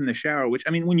their teeth in the shower, which, I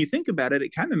mean, when you think about it,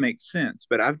 it kind of makes sense.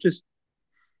 But I don't know.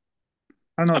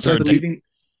 I've It's like heard that. leaving.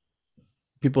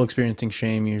 People experiencing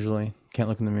shame usually can't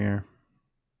look in the mirror.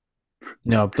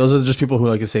 No, those are just people who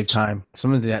like to save time.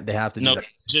 Some of that they have to do No, that. To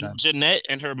save time. Jeanette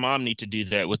and her mom need to do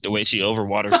that with the way she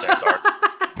overwaters that garden.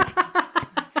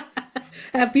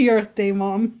 Happy Earth Day,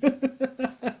 Mom.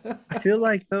 I feel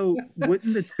like, though,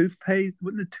 wouldn't the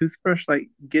toothbrush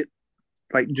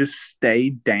just stay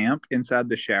damp inside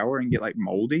the shower and get like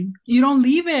moldy? You don't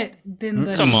leave it in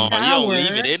the Come on, you don't leave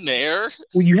shower. it in there.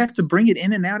 Well, you have to bring it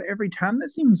in and out every time. That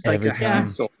seems like Every a time.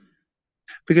 hassle.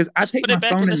 Because I Just take put it my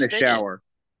back phone in in the the stand. shower.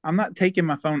 I'm not taking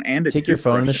my phone and a Take your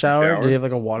phone in the toothbrush shower. Do you have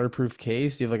like a waterproof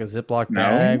case? Do you have like a Ziploc No.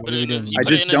 bag? What are we doing? You I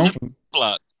put it just in a don't.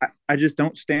 Ziploc. I just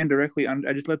don't stand directly under.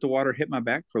 I just let the water hit my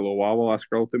back for a little while I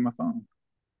scroll through my phone.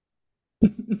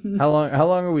 How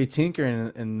long are we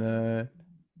tinkering in the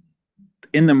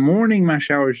In the morning, my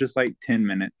shower is just like 10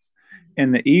 minutes.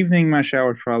 In the evening, my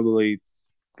shower is probably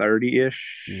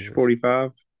 30-ish, Jesus.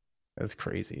 45. That's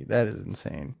crazy. That is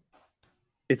insane.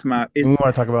 It's We want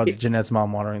to talk about Jeanette's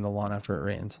mom watering the lawn after it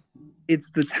rains. it's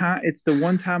the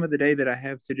one time of the day that I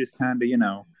have to just kind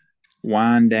of,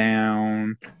 wind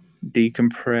down,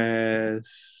 decompress,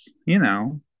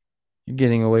 You're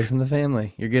getting away from the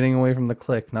family. You're getting away from the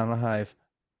clique, not a hive.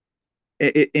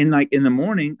 in the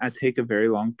morning, I take a very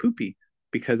long poopy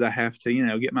because I have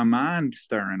to, get my mind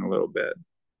stirring a little bit.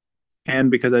 And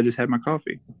because I just had my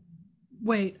coffee.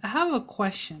 Wait, I have a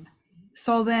question.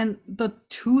 So then the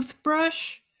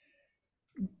toothbrush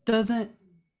doesn't,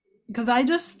 because I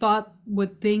just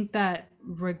would think that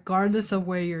regardless of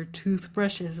where your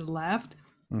toothbrush is left,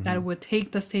 that it would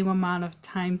take the same amount of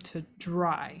time to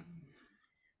dry.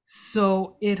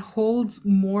 So it holds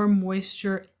more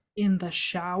moisture in the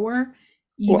shower.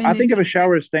 Well, I think of a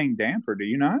shower as staying damper, do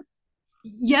you not?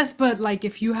 Yes, but like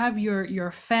if you have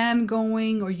your fan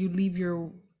going or you leave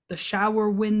the shower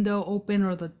window open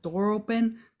or the door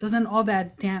open, doesn't all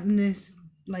that dampness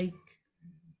like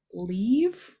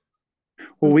leave?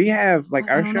 Well, we have I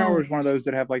our don't shower know. is one of those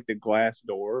that have like the glass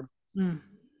door. Mm.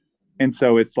 And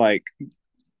so it's like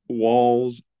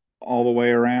walls all the way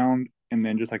around and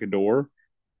then just like a door.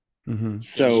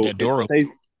 So that door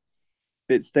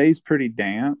it stays pretty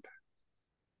damp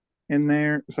in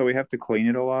there. So we have to clean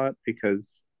it a lot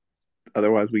because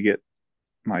otherwise we get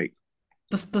like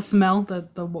The smell, the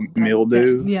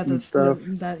mildew yeah, and stuff.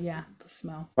 the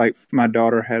smell. Like my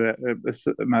daughter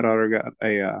got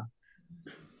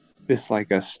this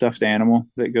like a stuffed animal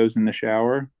that goes in the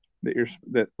shower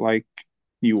that like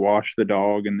you wash the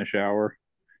dog in the shower.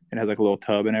 It has like a little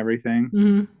tub and everything.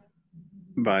 Mm-hmm.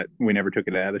 But we never took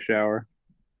it out of the shower.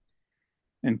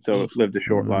 And so it lived a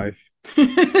short life.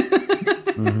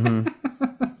 Mm-hmm.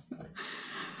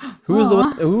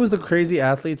 Who was the crazy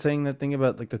athlete saying that thing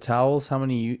about like the towels? How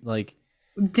many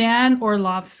Dan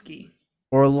Orlovsky.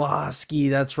 Orlovsky,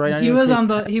 that's right. He was on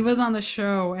the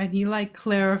show and he like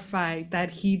clarified that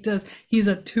he's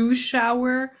a 2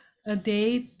 shower a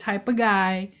day type of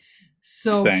guy.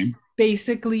 So Same.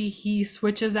 basically he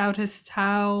switches out his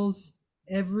towels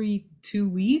every 2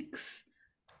 weeks.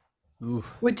 Oof.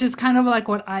 Which is kind of like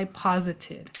what I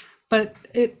posited. But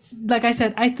like I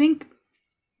said, I think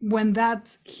when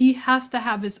he has to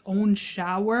have his own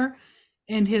shower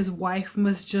and his wife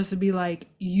must just be like,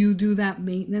 you do that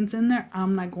maintenance in there,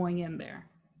 I'm not going in there.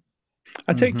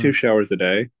 I take 2 showers a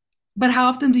day. But how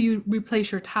often do you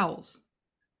replace your towels?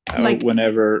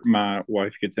 Whenever my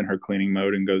wife gets in her cleaning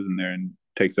mode and goes in there and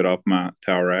takes it off my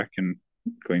towel rack and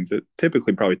cleans it.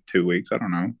 Typically probably 2 weeks. I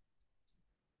don't know.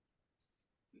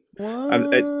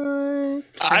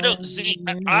 I don't see.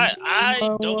 I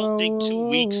don't think 2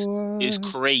 weeks is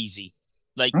crazy.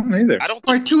 Like I don't either. I don't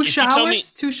For think 2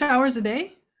 showers, 2 showers a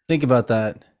day. Think about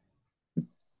that.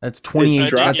 That's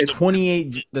 28. That's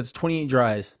 28. That's 28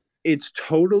 dries. It's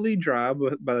totally dry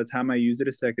by the time I use it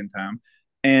a second time,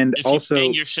 and if also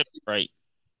you're your ship right.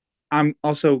 I'm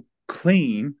also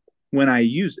clean when I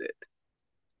use it.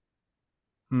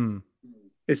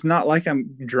 It's not like I'm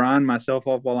drying myself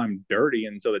off while I'm dirty,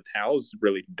 and so the towel's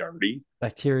really dirty.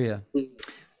 Bacteria.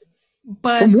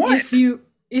 But From what? if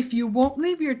you won't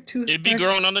leave your toothbrush It'd be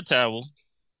growing on the towel.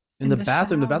 In the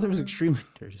bathroom is shower. extremely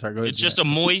dirty. Sorry, go ahead. It's just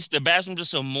the bathroom's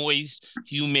just a moist,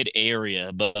 humid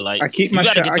area. But like, I keep you my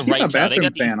got to get I the keep my right towel. They bathroom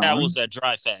got these fan on. towels that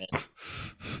dry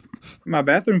fast. My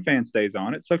bathroom fan stays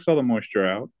on. It sucks all the moisture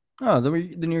out. Oh,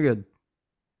 then you're good.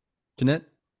 Jeanette?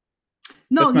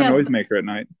 No, That's my yeah. noisemaker at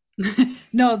night.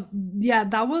 No, yeah,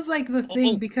 that was like the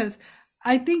thing because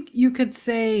I think you could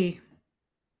say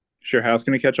Is your house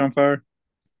gonna catch on fire?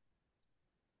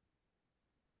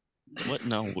 What?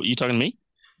 No, what, you talking to me?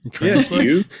 Yes,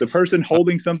 you, the person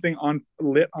holding something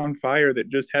lit on fire that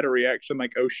just had a reaction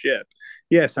like, "Oh shit!"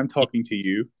 Yes, I'm talking to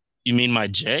you. You mean my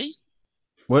J?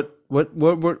 What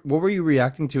were you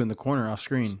reacting to in the corner off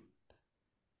screen?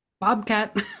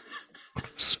 Bobcat.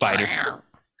 Spider.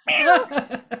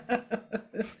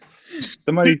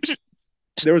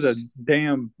 There was a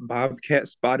damn bobcat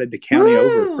spotted the county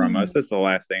over from us. That's the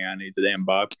last thing I need. The damn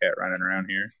bobcat running around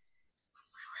here.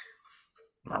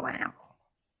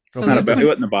 So It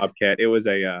wasn't a bobcat. It was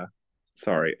a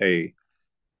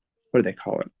what do they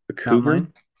call it? A cougar?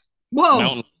 Whoa.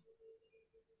 Mountain.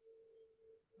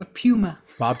 A puma.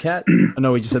 Bobcat? Oh,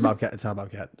 no, we just said bobcat. It's not a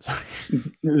bobcat. Sorry.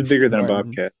 It was bigger than a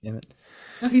bobcat. Damn it.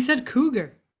 No, he said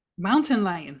cougar. Mountain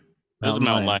lion. It was a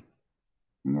mountain lion.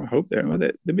 I hope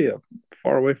they'd be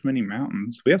far away from any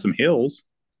mountains. We have some hills.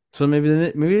 So maybe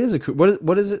it is a cougar.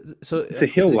 What is it? So it's a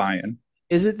hill lion.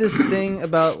 Is it this thing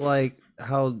about like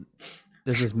how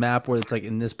there's this map where it's like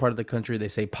in this part of the country they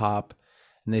say pop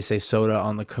and they say soda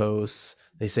on the coast,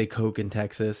 they say Coke in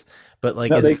Texas, but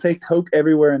like they say Coke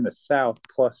everywhere in the South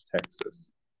plus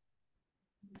Texas.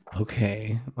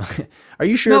 Okay. Are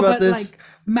you sure about this? Like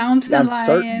mountain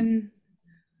lion,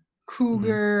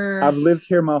 cougar. I've lived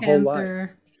here my whole life.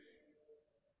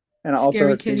 And I also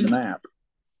have seen the map.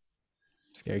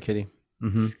 Scary kitty.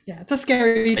 Mm-hmm. Yeah, it's a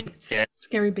scary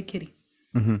big kitty.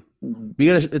 Mm-hmm.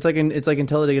 It's like in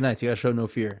Talladega Nights. You gotta show no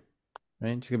fear,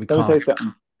 right? Just gonna be calm. Let me tell you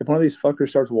something. If one of these fuckers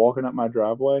starts walking up my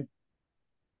driveway,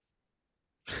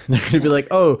 they're gonna be like,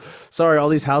 "Oh, sorry, all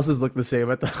these houses look the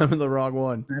same. I'm in the wrong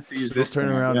one." I have to use this. Turn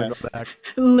around and go back.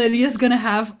 Lydia's gonna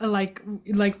have like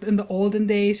in the olden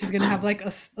days, she's gonna have like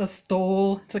a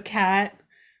stole. It's a cat.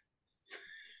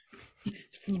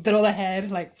 Throw the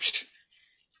head like.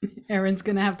 Aaron's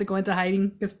gonna have to go into hiding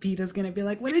because Peter's gonna be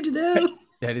like, "What did you do?"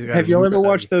 Have y'all ever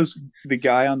watched the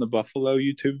guy on the Buffalo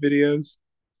YouTube videos?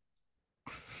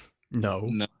 No.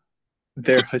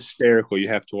 They're hysterical. You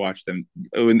have to watch them.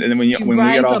 And then when we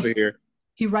get off of here,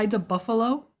 he rides a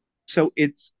buffalo. So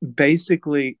it's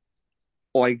basically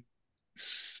like,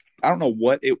 I don't know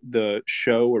what the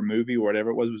show or movie or whatever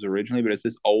it was originally, but it's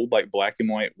this old like black and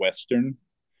white Western.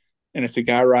 And it's a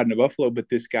guy riding a buffalo, but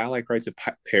this guy like writes a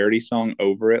parody song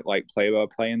over it, like play by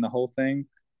play in the whole thing.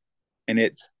 And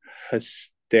it's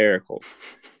hysterical.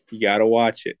 You got to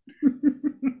watch it.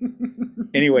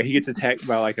 Anyway, he gets attacked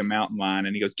by like a mountain lion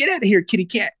and he goes, "Get out of here, kitty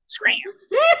cat. Scram."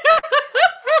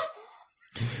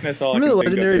 That's all. Remember the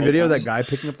legendary video of that guy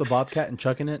picking up the bobcat and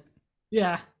chucking it?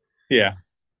 Yeah. Yeah.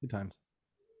 Good times.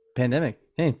 Pandemic.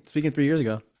 Hey, speaking of 3 years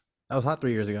ago. That was hot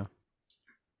 3 years ago.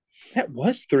 That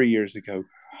was 3 years ago.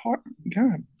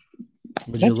 God.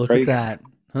 Would you look crazy. At that?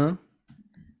 Huh?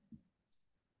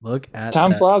 Look at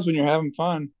Time flies when you're having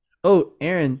fun. Oh,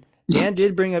 Aaron, Dan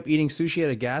did bring up eating sushi at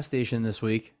a gas station this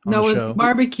week. No, it was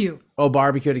barbecue. Oh,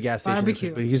 barbecue at a gas station.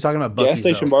 Barbecue. But he's talking about Buc-ee's. Gas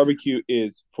station barbecue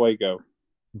is fuego.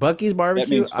 Buc-ee's barbecue.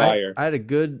 That means fire. I had a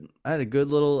good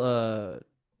little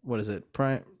what is it?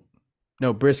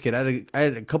 Brisket. I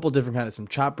had a couple different kinds, some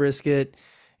chopped brisket,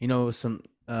 some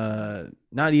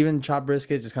not even chopped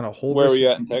brisket, just kind of whole. Where brisket. were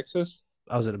you at in Texas?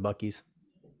 I was at a Buc-ee's.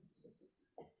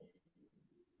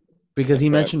 Because he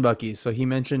mentioned Buc-ee's, so he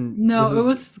mentioned. No, it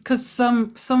was because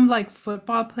some like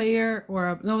football player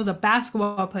it was a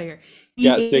basketball player. He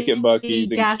got sick at Buc-ee's.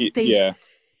 Yeah.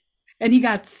 And he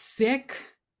got sick,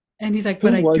 and he's like,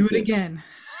 "But I do it again."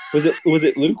 Was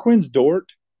it Luke Quinn's Dort?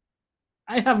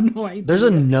 I have no idea. There's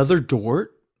another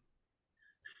Dort.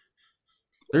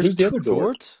 Who's the other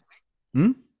Dort?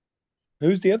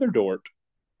 Who's the other Dort?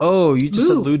 Oh, you just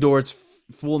said Lou Dort's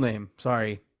full name.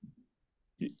 Sorry.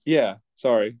 Yeah,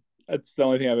 sorry. That's the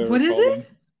only thing I've ever. What is it?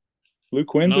 Lou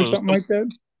Quinn's or something like that?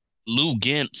 Lou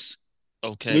Gentz.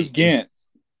 Okay. Lou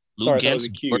Gentz. Lou Gentz.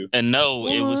 And no,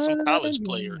 it was some college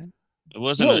player. It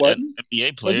wasn't an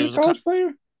NBA player. Was it a college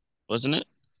player? Wasn't it?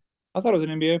 I thought it was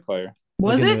an NBA player.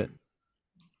 Was it?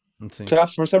 Let's see.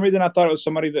 For some reason, I thought it was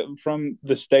somebody from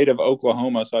the state of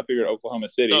Oklahoma, so I figured Oklahoma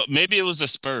City. No, maybe it was the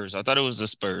Spurs. I thought it was the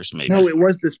Spurs. Maybe. No, it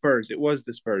was the Spurs.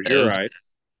 You're right.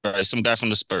 Right, some guy from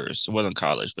the Spurs. It wasn't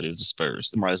college, but it was the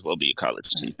Spurs. It might as well be a college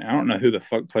team. I don't know who the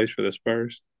fuck plays for the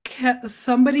Spurs.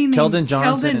 Somebody named Keldon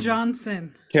Johnson. Keldon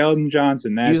Johnson. Keldon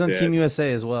Johnson. That's He was on it. Team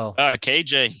USA as well.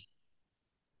 KJ.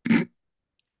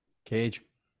 Cage.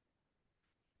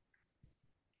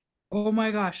 Oh my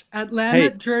gosh.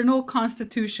 Atlanta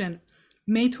Journal-Constitution,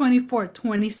 May 24th,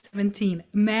 2017.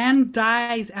 Man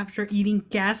dies after eating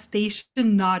gas station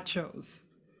nachos.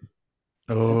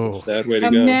 Oh, Sad way to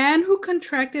A go. man who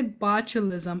contracted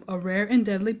botulism, a rare and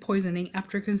deadly poisoning,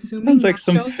 after consuming Sounds like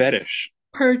some nachos fetish.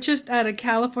 purchased at a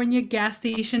California gas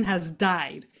station has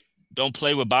died. Don't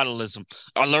play with botulism.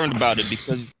 I learned about it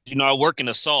because I work in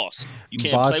the sauce. You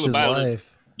can't botched play with his botulism. life.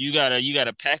 You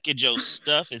gotta package your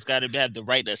stuff. It's gotta have the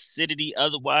right acidity.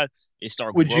 Otherwise, it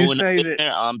start Would you growing say up in that-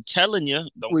 there. I'm telling you,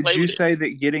 don't Would play you with it. say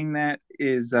that getting that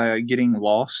is getting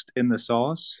lost in the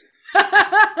sauce?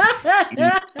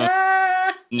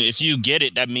 If you get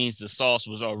it, that means the sauce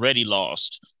was already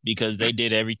lost because they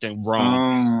did everything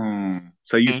wrong. Oh,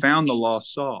 so you found the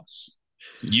lost sauce.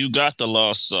 You got the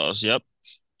lost sauce. Yep.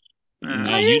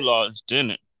 Now Why you is- lost,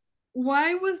 didn't it?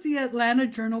 Why was the Atlanta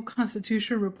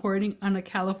Journal-Constitution reporting on a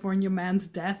California man's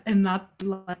death and not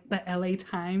like the LA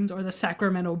Times or the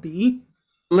Sacramento Bee?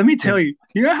 Let me tell you,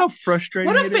 you know how frustrating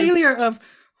What a it is?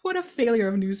 failure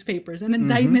of newspapers, an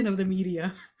indictment of the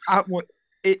media.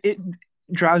 It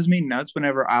drives me nuts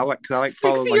whenever I follow 6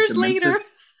 like years the later. Memphis.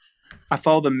 I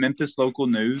follow the Memphis local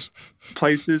news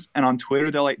places, and on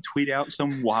Twitter they'll like tweet out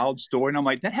some wild story, and I'm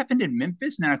like, that happened in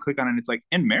Memphis, and then I click on it, and it's like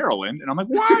in Maryland, and I'm like,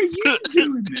 why are you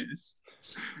doing this,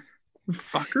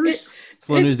 fuckers?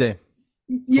 Slow news day.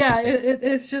 Yeah,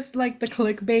 it's just like the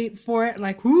clickbait for it,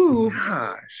 like, ooh.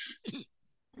 Gosh,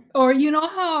 Or you know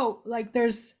how like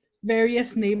there's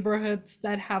various neighborhoods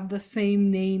that have the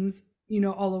same names,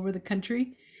 all over the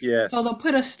country. yes. So they'll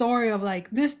put a story of like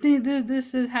this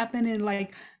has happened in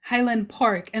like Highland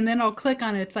Park, and then I'll click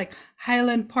on it. It's like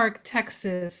Highland Park,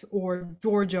 Texas, or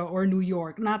Georgia, or New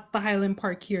York, not the Highland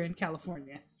Park here in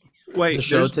California. Wait, The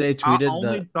show today tweeted I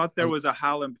only thought there was a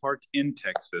Highland Park in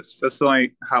Texas. That's the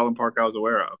only Highland Park I was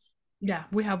aware of. Yeah,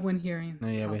 we have one here in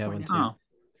Yeah, we have one California.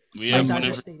 too. We By have Dodger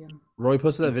whenever Stadium. Roy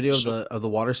posted that video of the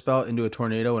water spout into a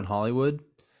tornado in Hollywood,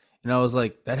 and I was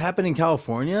like, that happened in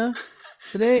California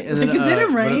today. And Like, it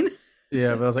didn't rain. But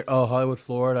I was like, oh, Hollywood,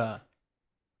 Florida.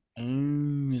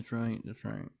 That's right. That's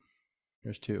right.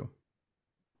 There's two.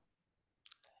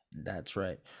 That's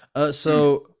right.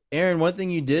 So Aaron, one thing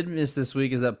you did miss this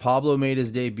week is that Pablo made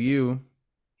his debut.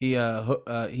 He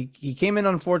came in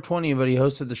on 420, but he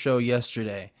hosted the show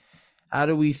yesterday. How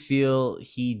do we feel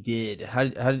he did?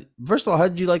 First of all, how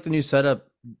did you like the new setup,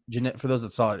 Jeanette? For those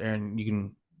that saw it, Aaron, you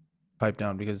can pipe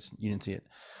down because you didn't see it.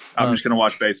 I'm just gonna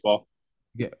watch baseball.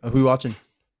 Yeah, who you watching?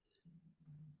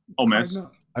 Ole Miss.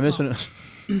 Cardinal. I miss when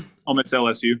Ole Miss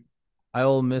LSU. I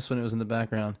will miss when it was in the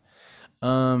background.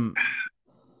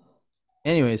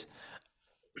 Anyways,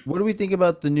 what do we think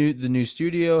about the new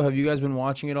studio? Have you guys been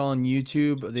watching it all on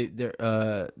YouTube?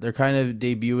 They're kind of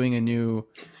debuting a new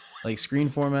like screen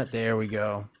format. There we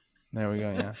go.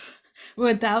 Yeah.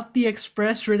 Without the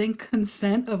express written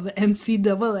consent of the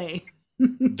NCAA.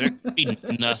 there could be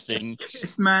nothing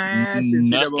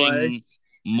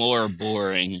more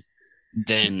boring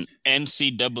than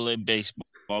NCAA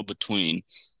baseball between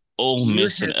Ole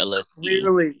Miss and LSU.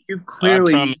 You've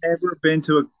clearly promise- never been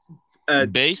to a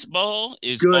Baseball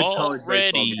is good college baseball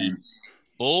already game.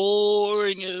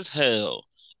 boring as hell,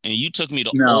 and you took me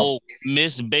to No. Ole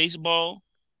Miss baseball.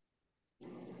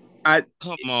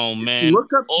 Come on, man.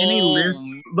 Look up any list.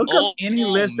 Look up any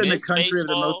Ole list in the Miss country of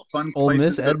the most baseball. fun Ole places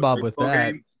Miss to go to a Ed Bob with baseball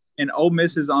that. game, and Ole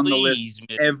Miss is on the list Please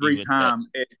miss me every with time,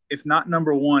 if not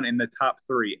number one in the top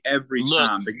three every Look,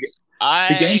 time. The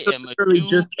I games am are a literally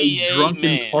just a UVA drunken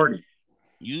man. party.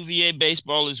 UVA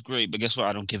baseball is great, but guess what?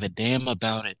 I don't give a damn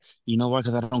about it. You know why?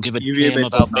 Because I don't give a UVA damn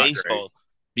baseball's about not baseball.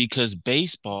 Because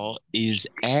baseball is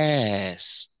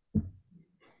ass.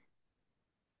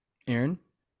 Aaron?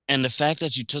 And the fact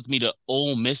that you took me to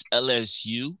Ole Miss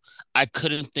LSU, I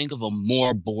couldn't think of a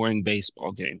more boring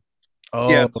baseball game. Oh,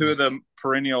 Yeah, two of the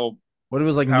perennial. what if it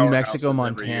was like New powerhouses Mexico, every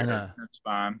year. Montana, That's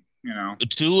fine. You know,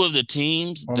 Two of the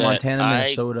teams or that Montana, I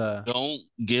Minnesota, don't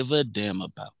give a damn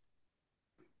about.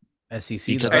 SEC?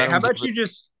 Because though. I hey, don't how about give a you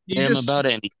just damn about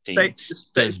anything.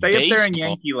 stay up there in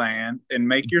Yankee land and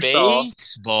make your sauce.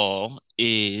 Baseball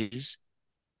is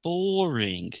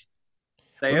boring.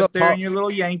 Stay What up about there in your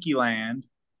little Yankee land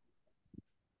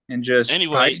and just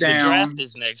Anyway, pipe down.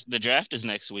 the draft is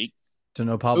next week. To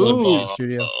know Pablo in the Football.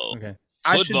 studio. Okay.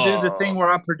 I should do the Football. thing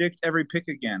where I predict every pick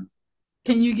again.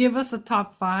 Can you give us a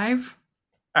top 5?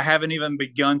 I haven't even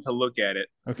begun to look at it.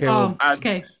 Okay. Well,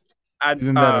 Okay.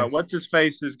 Even better. What's his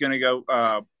face is gonna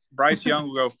go. Bryce Young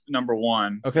will go number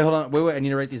 1. Okay, hold on. Wait. I need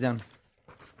to write these down.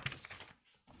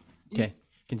 Okay,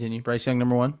 continue. Bryce Young,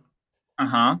 number 1.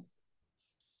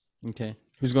 Okay.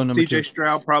 Who's going number 2? CJ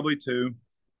Stroud probably 2.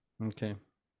 Okay.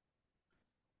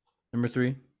 Number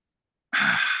 3.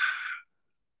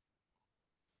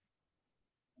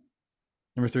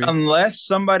 Number 3. Unless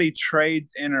somebody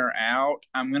trades in or out,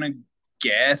 I'm gonna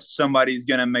guess somebody's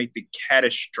gonna make the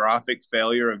catastrophic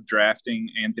failure of drafting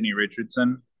Anthony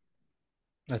Richardson.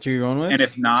 That's who you're going with? And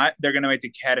if not, they're gonna make the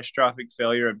catastrophic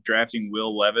failure of drafting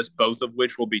Will Levis, both of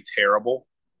which will be terrible.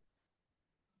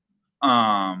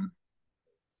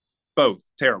 Both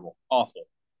terrible, awful.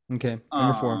 Okay.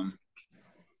 Number 4.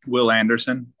 Will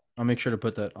Anderson. I'll make sure to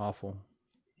put that awful.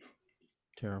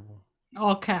 Terrible.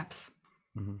 All caps.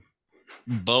 Mm-hmm.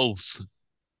 Both.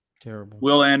 Terrible.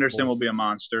 Will Anderson will be a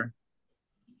monster.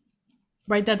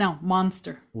 Write that down.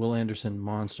 Monster. Will Anderson,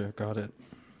 monster. Got it.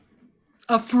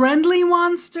 A friendly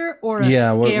monster or a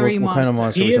scary what monster? kind of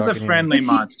monster? He is a friendly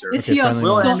monster. Is he a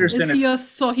Will Anderson?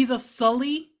 He's a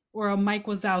Sully or a Mike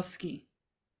Wazowski?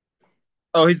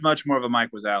 Oh, he's much more of a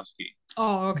Mike Wazowski.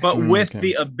 Oh, okay. But with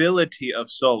the ability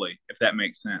of Sully, if that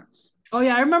makes sense. Oh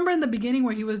yeah, I remember in the beginning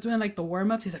where he was doing like the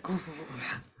warm ups. He's like, ooh.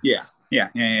 Yeah.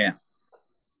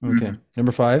 Okay.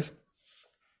 Number 5.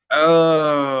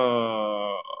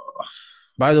 Oh.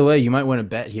 By the way, you might want to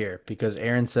bet here because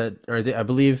Aaron said, or I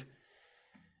believe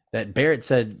that Barrett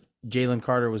said Jalen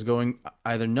Carter was going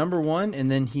either number 1,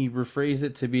 and then he rephrased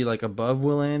it to be like above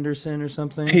Will Anderson or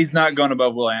something. He's not going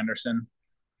above Will Anderson.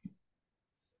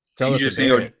 Tell it to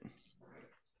Barrett.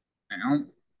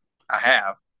 I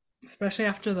have. Especially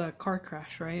after the car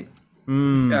crash, right?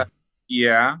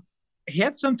 Yeah. He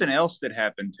had something else that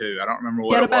happened too. I don't remember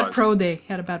what it was. He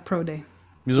had a bad pro day.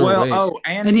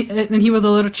 And he was a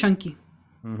little chunky.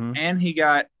 Mm-hmm. And he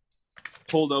got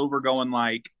pulled over going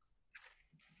like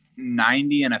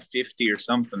 90 and a 50 or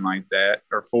something like that,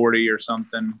 or 40 or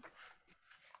something.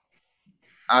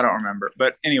 I don't remember.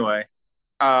 But anyway,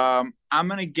 I'm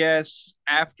gonna guess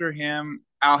after him.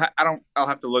 I'll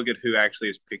have to look at who actually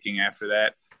is picking after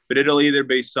that. But it'll either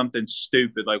be something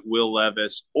stupid like Will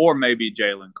Levis or maybe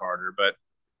Jalen Carter, but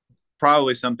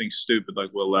probably something stupid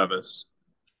like Will Levis.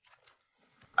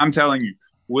 I'm telling you,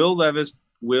 Will Levis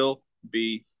will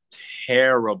be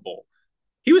terrible.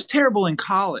 He was terrible in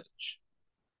college.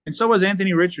 And so was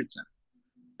Anthony Richardson.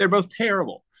 They're both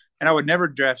terrible. And I would never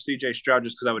draft CJ Stroud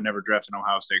just because I would never draft an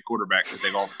Ohio State quarterback because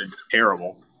they've all been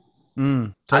terrible.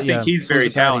 I think he's very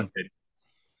talented.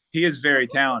 He is very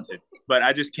talented, but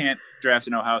I just can't draft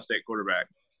an Ohio State quarterback.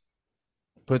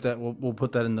 Put that. We'll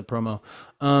put that in the promo.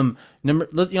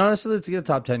 Honestly, let's get a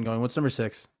top 10 going. What's number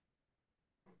 6?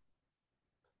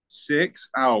 6?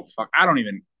 Oh fuck! I don't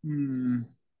even. I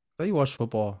thought you watched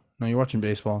football. No, you're watching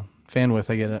baseball. Fan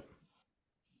with, I get it.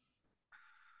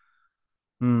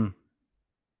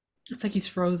 It's like he's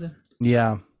frozen.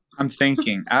 Yeah. I'm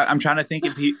thinking. I'm trying to think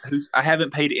if I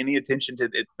haven't paid any attention to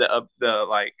the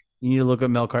like. You need to look up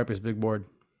Mel Kiper's big board.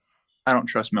 I don't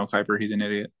trust Mel Kiper. He's an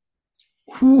idiot.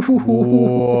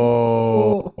 Whoa.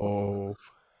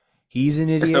 He's an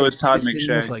idiot. So is Todd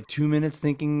McShay. Like 2 minutes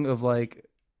thinking of like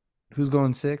who's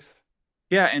going 6th.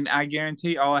 Yeah, and I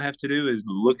guarantee all I have to do is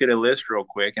look at a list real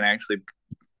quick and actually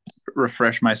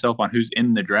refresh myself on who's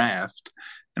in the draft,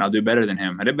 and I'll do better than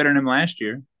him. I did better than him last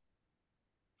year.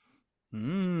 How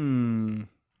many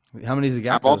does he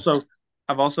got?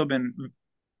 I've also been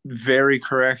very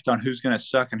correct on who's going to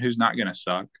suck and who's not going to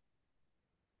suck.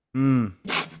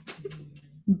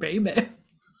 Baby.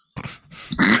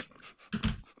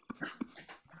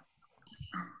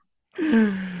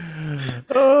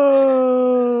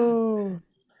 Oh.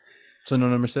 So no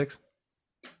number 6?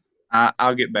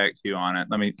 I'll get back to you on it.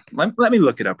 Let me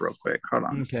look it up real quick. Hold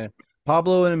on. Okay.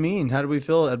 Pablo and Amin. How do we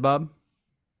feel, Ed Bob?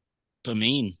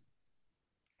 Amin.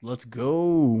 Let's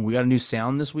go. We got a new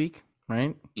sound this week,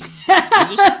 right?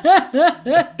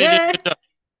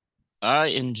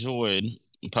 I enjoyed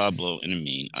Pablo and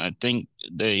Amin. I think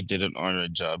they did an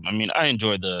alright job. I mean, I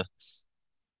enjoyed the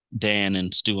Dan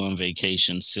and Stu on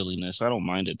vacation silliness. I don't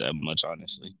mind it that much,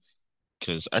 honestly,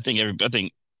 because I think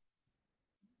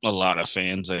a lot of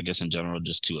fans, I guess in general, are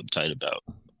just too uptight about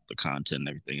the content and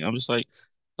everything. I'm just like,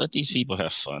 let these people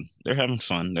have fun. They're having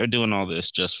fun. They're doing all this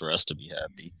just for us to be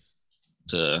happy,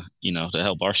 to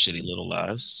help our shitty little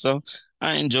lives. So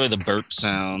I enjoy the burp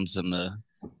sounds and the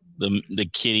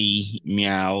kitty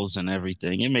meows and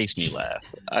everything. It makes me laugh.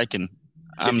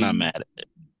 I'm not mad at it.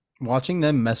 Watching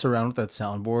them mess around with that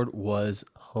soundboard was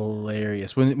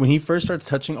hilarious. When he first starts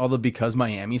touching all the Because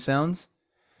Miami sounds.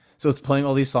 So it's playing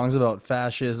all these songs about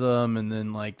fascism, and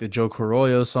then like the Joe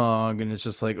Carollo song, and it's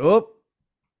just like, oh,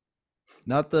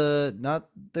 not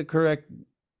the correct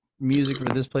music for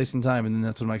this place and time. And then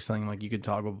that's what Mike's telling him, like you could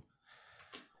toggle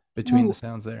between the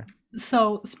sounds there.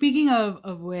 So speaking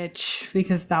of which,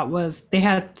 because they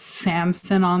had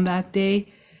Samson on that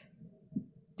day.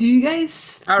 Do you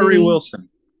guys Tyree Wilson.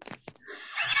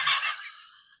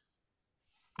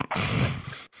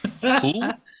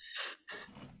 Who?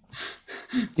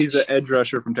 He's an edge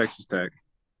rusher from Texas Tech.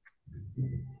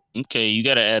 Okay, you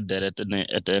got to add that at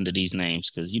the end of these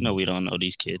names because we don't know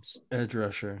these kids. Edge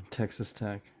rusher, Texas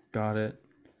Tech. Got it.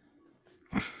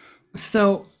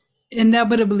 So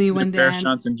inevitably, when Paris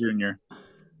Johnson Jr.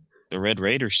 The Red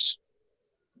Raiders.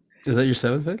 Is that your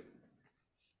 7th pick?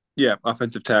 Yeah,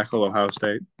 offensive tackle, Ohio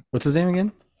State. What's his name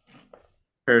again?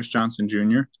 Paris Johnson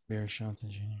Jr. Paris Johnson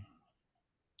Jr.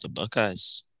 The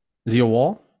Buckeyes. Is he a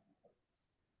wall?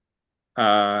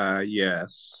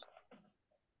 Yes.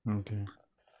 Okay.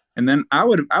 And then I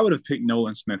would have picked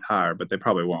Nolan Smith higher, but they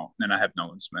probably won't. Then I have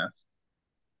Nolan Smith,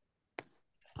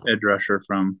 edge rusher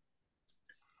from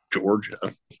Georgia.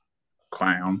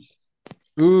 Clown.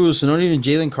 Ooh, so not even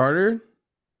Jalen Carter?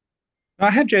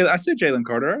 I said Jalen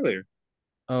Carter earlier.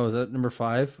 Oh, is that number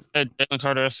 5? Jalen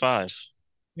Carter at 5.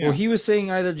 Yeah. Well, he was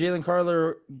saying either Jalen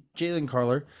Carter,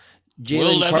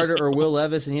 or Will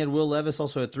Levis, and he had Will Levis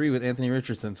also at 3 with Anthony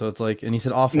Richardson. So it's like, and he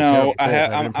said awful. No,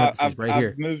 I've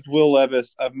moved Will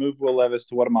Levis. I've moved Will Levis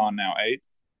to what I'm on now, 8.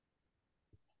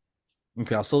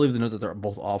 Okay, I'll still leave the note that they're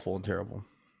both awful and terrible.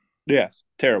 Yes,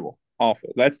 terrible,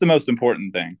 awful. That's the most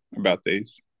important thing about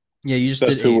these. Yeah, you just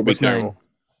did 8. What's 9?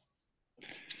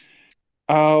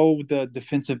 Oh, the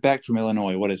defensive back from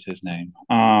Illinois. What is his name?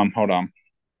 Hold on.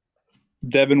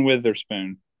 Devin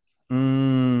Witherspoon.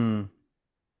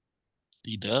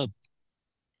 D-Dub.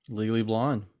 Legally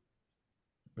Blonde.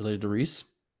 Related to Reese?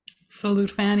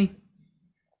 Salute Fanny.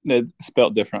 It's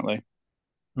spelled differently.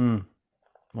 Well, I'm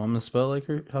going to spell like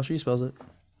her, how she spells it.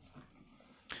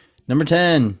 Number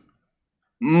 10.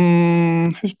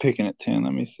 Who's picking at 10?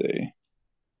 Let me see.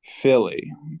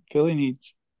 Philly. Philly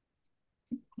needs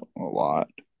a lot.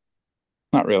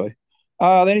 Not really.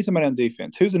 They need somebody on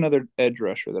defense. Who's another edge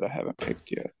rusher that I haven't picked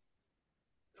yet?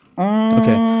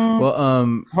 Okay.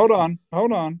 Well, hold on.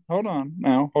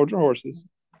 Now, hold your horses.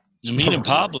 You mean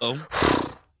Pablo?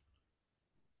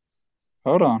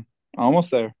 Hold on.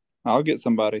 Almost there. I'll get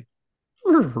somebody.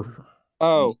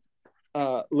 Oh,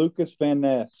 Lucas Van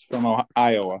Ness from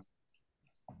Iowa.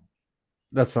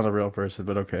 That's not a real person,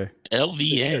 but okay.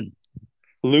 LVN.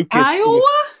 Lucas. Iowa?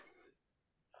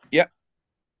 Yep.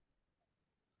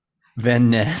 Van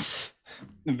Ness.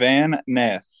 Van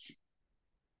Ness.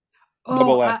 Oh,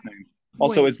 Double last name.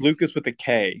 Also, wait. it's Lucas with a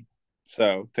K.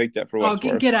 So take that for what it's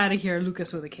worth. Get out of here,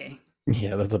 Lucas with a K.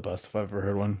 Yeah, that's a bust if I've ever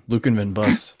heard one. Lucan Van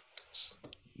Bust.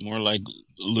 More like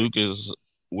Lucas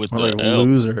with More the like L.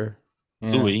 loser.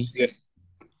 Yeah. Louis. Yeah.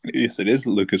 Yes, it is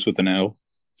Lucas with an L.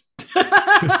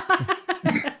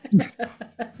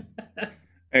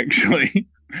 Actually.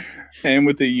 And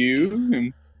with a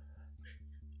U.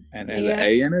 And an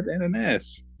A in it and an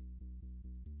S.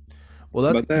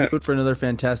 Well, that's good for another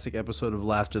fantastic episode of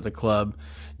Laughter the Club.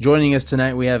 Joining us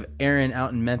tonight, we have Aaron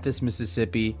out in Memphis,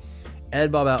 Mississippi,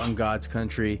 Ed Bob out in God's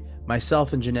country,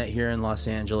 myself and Jeanette here in Los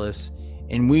Angeles,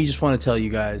 and we just want to tell you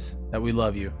guys that we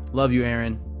love you. Love you,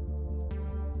 Aaron.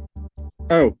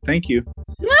 Oh, thank you.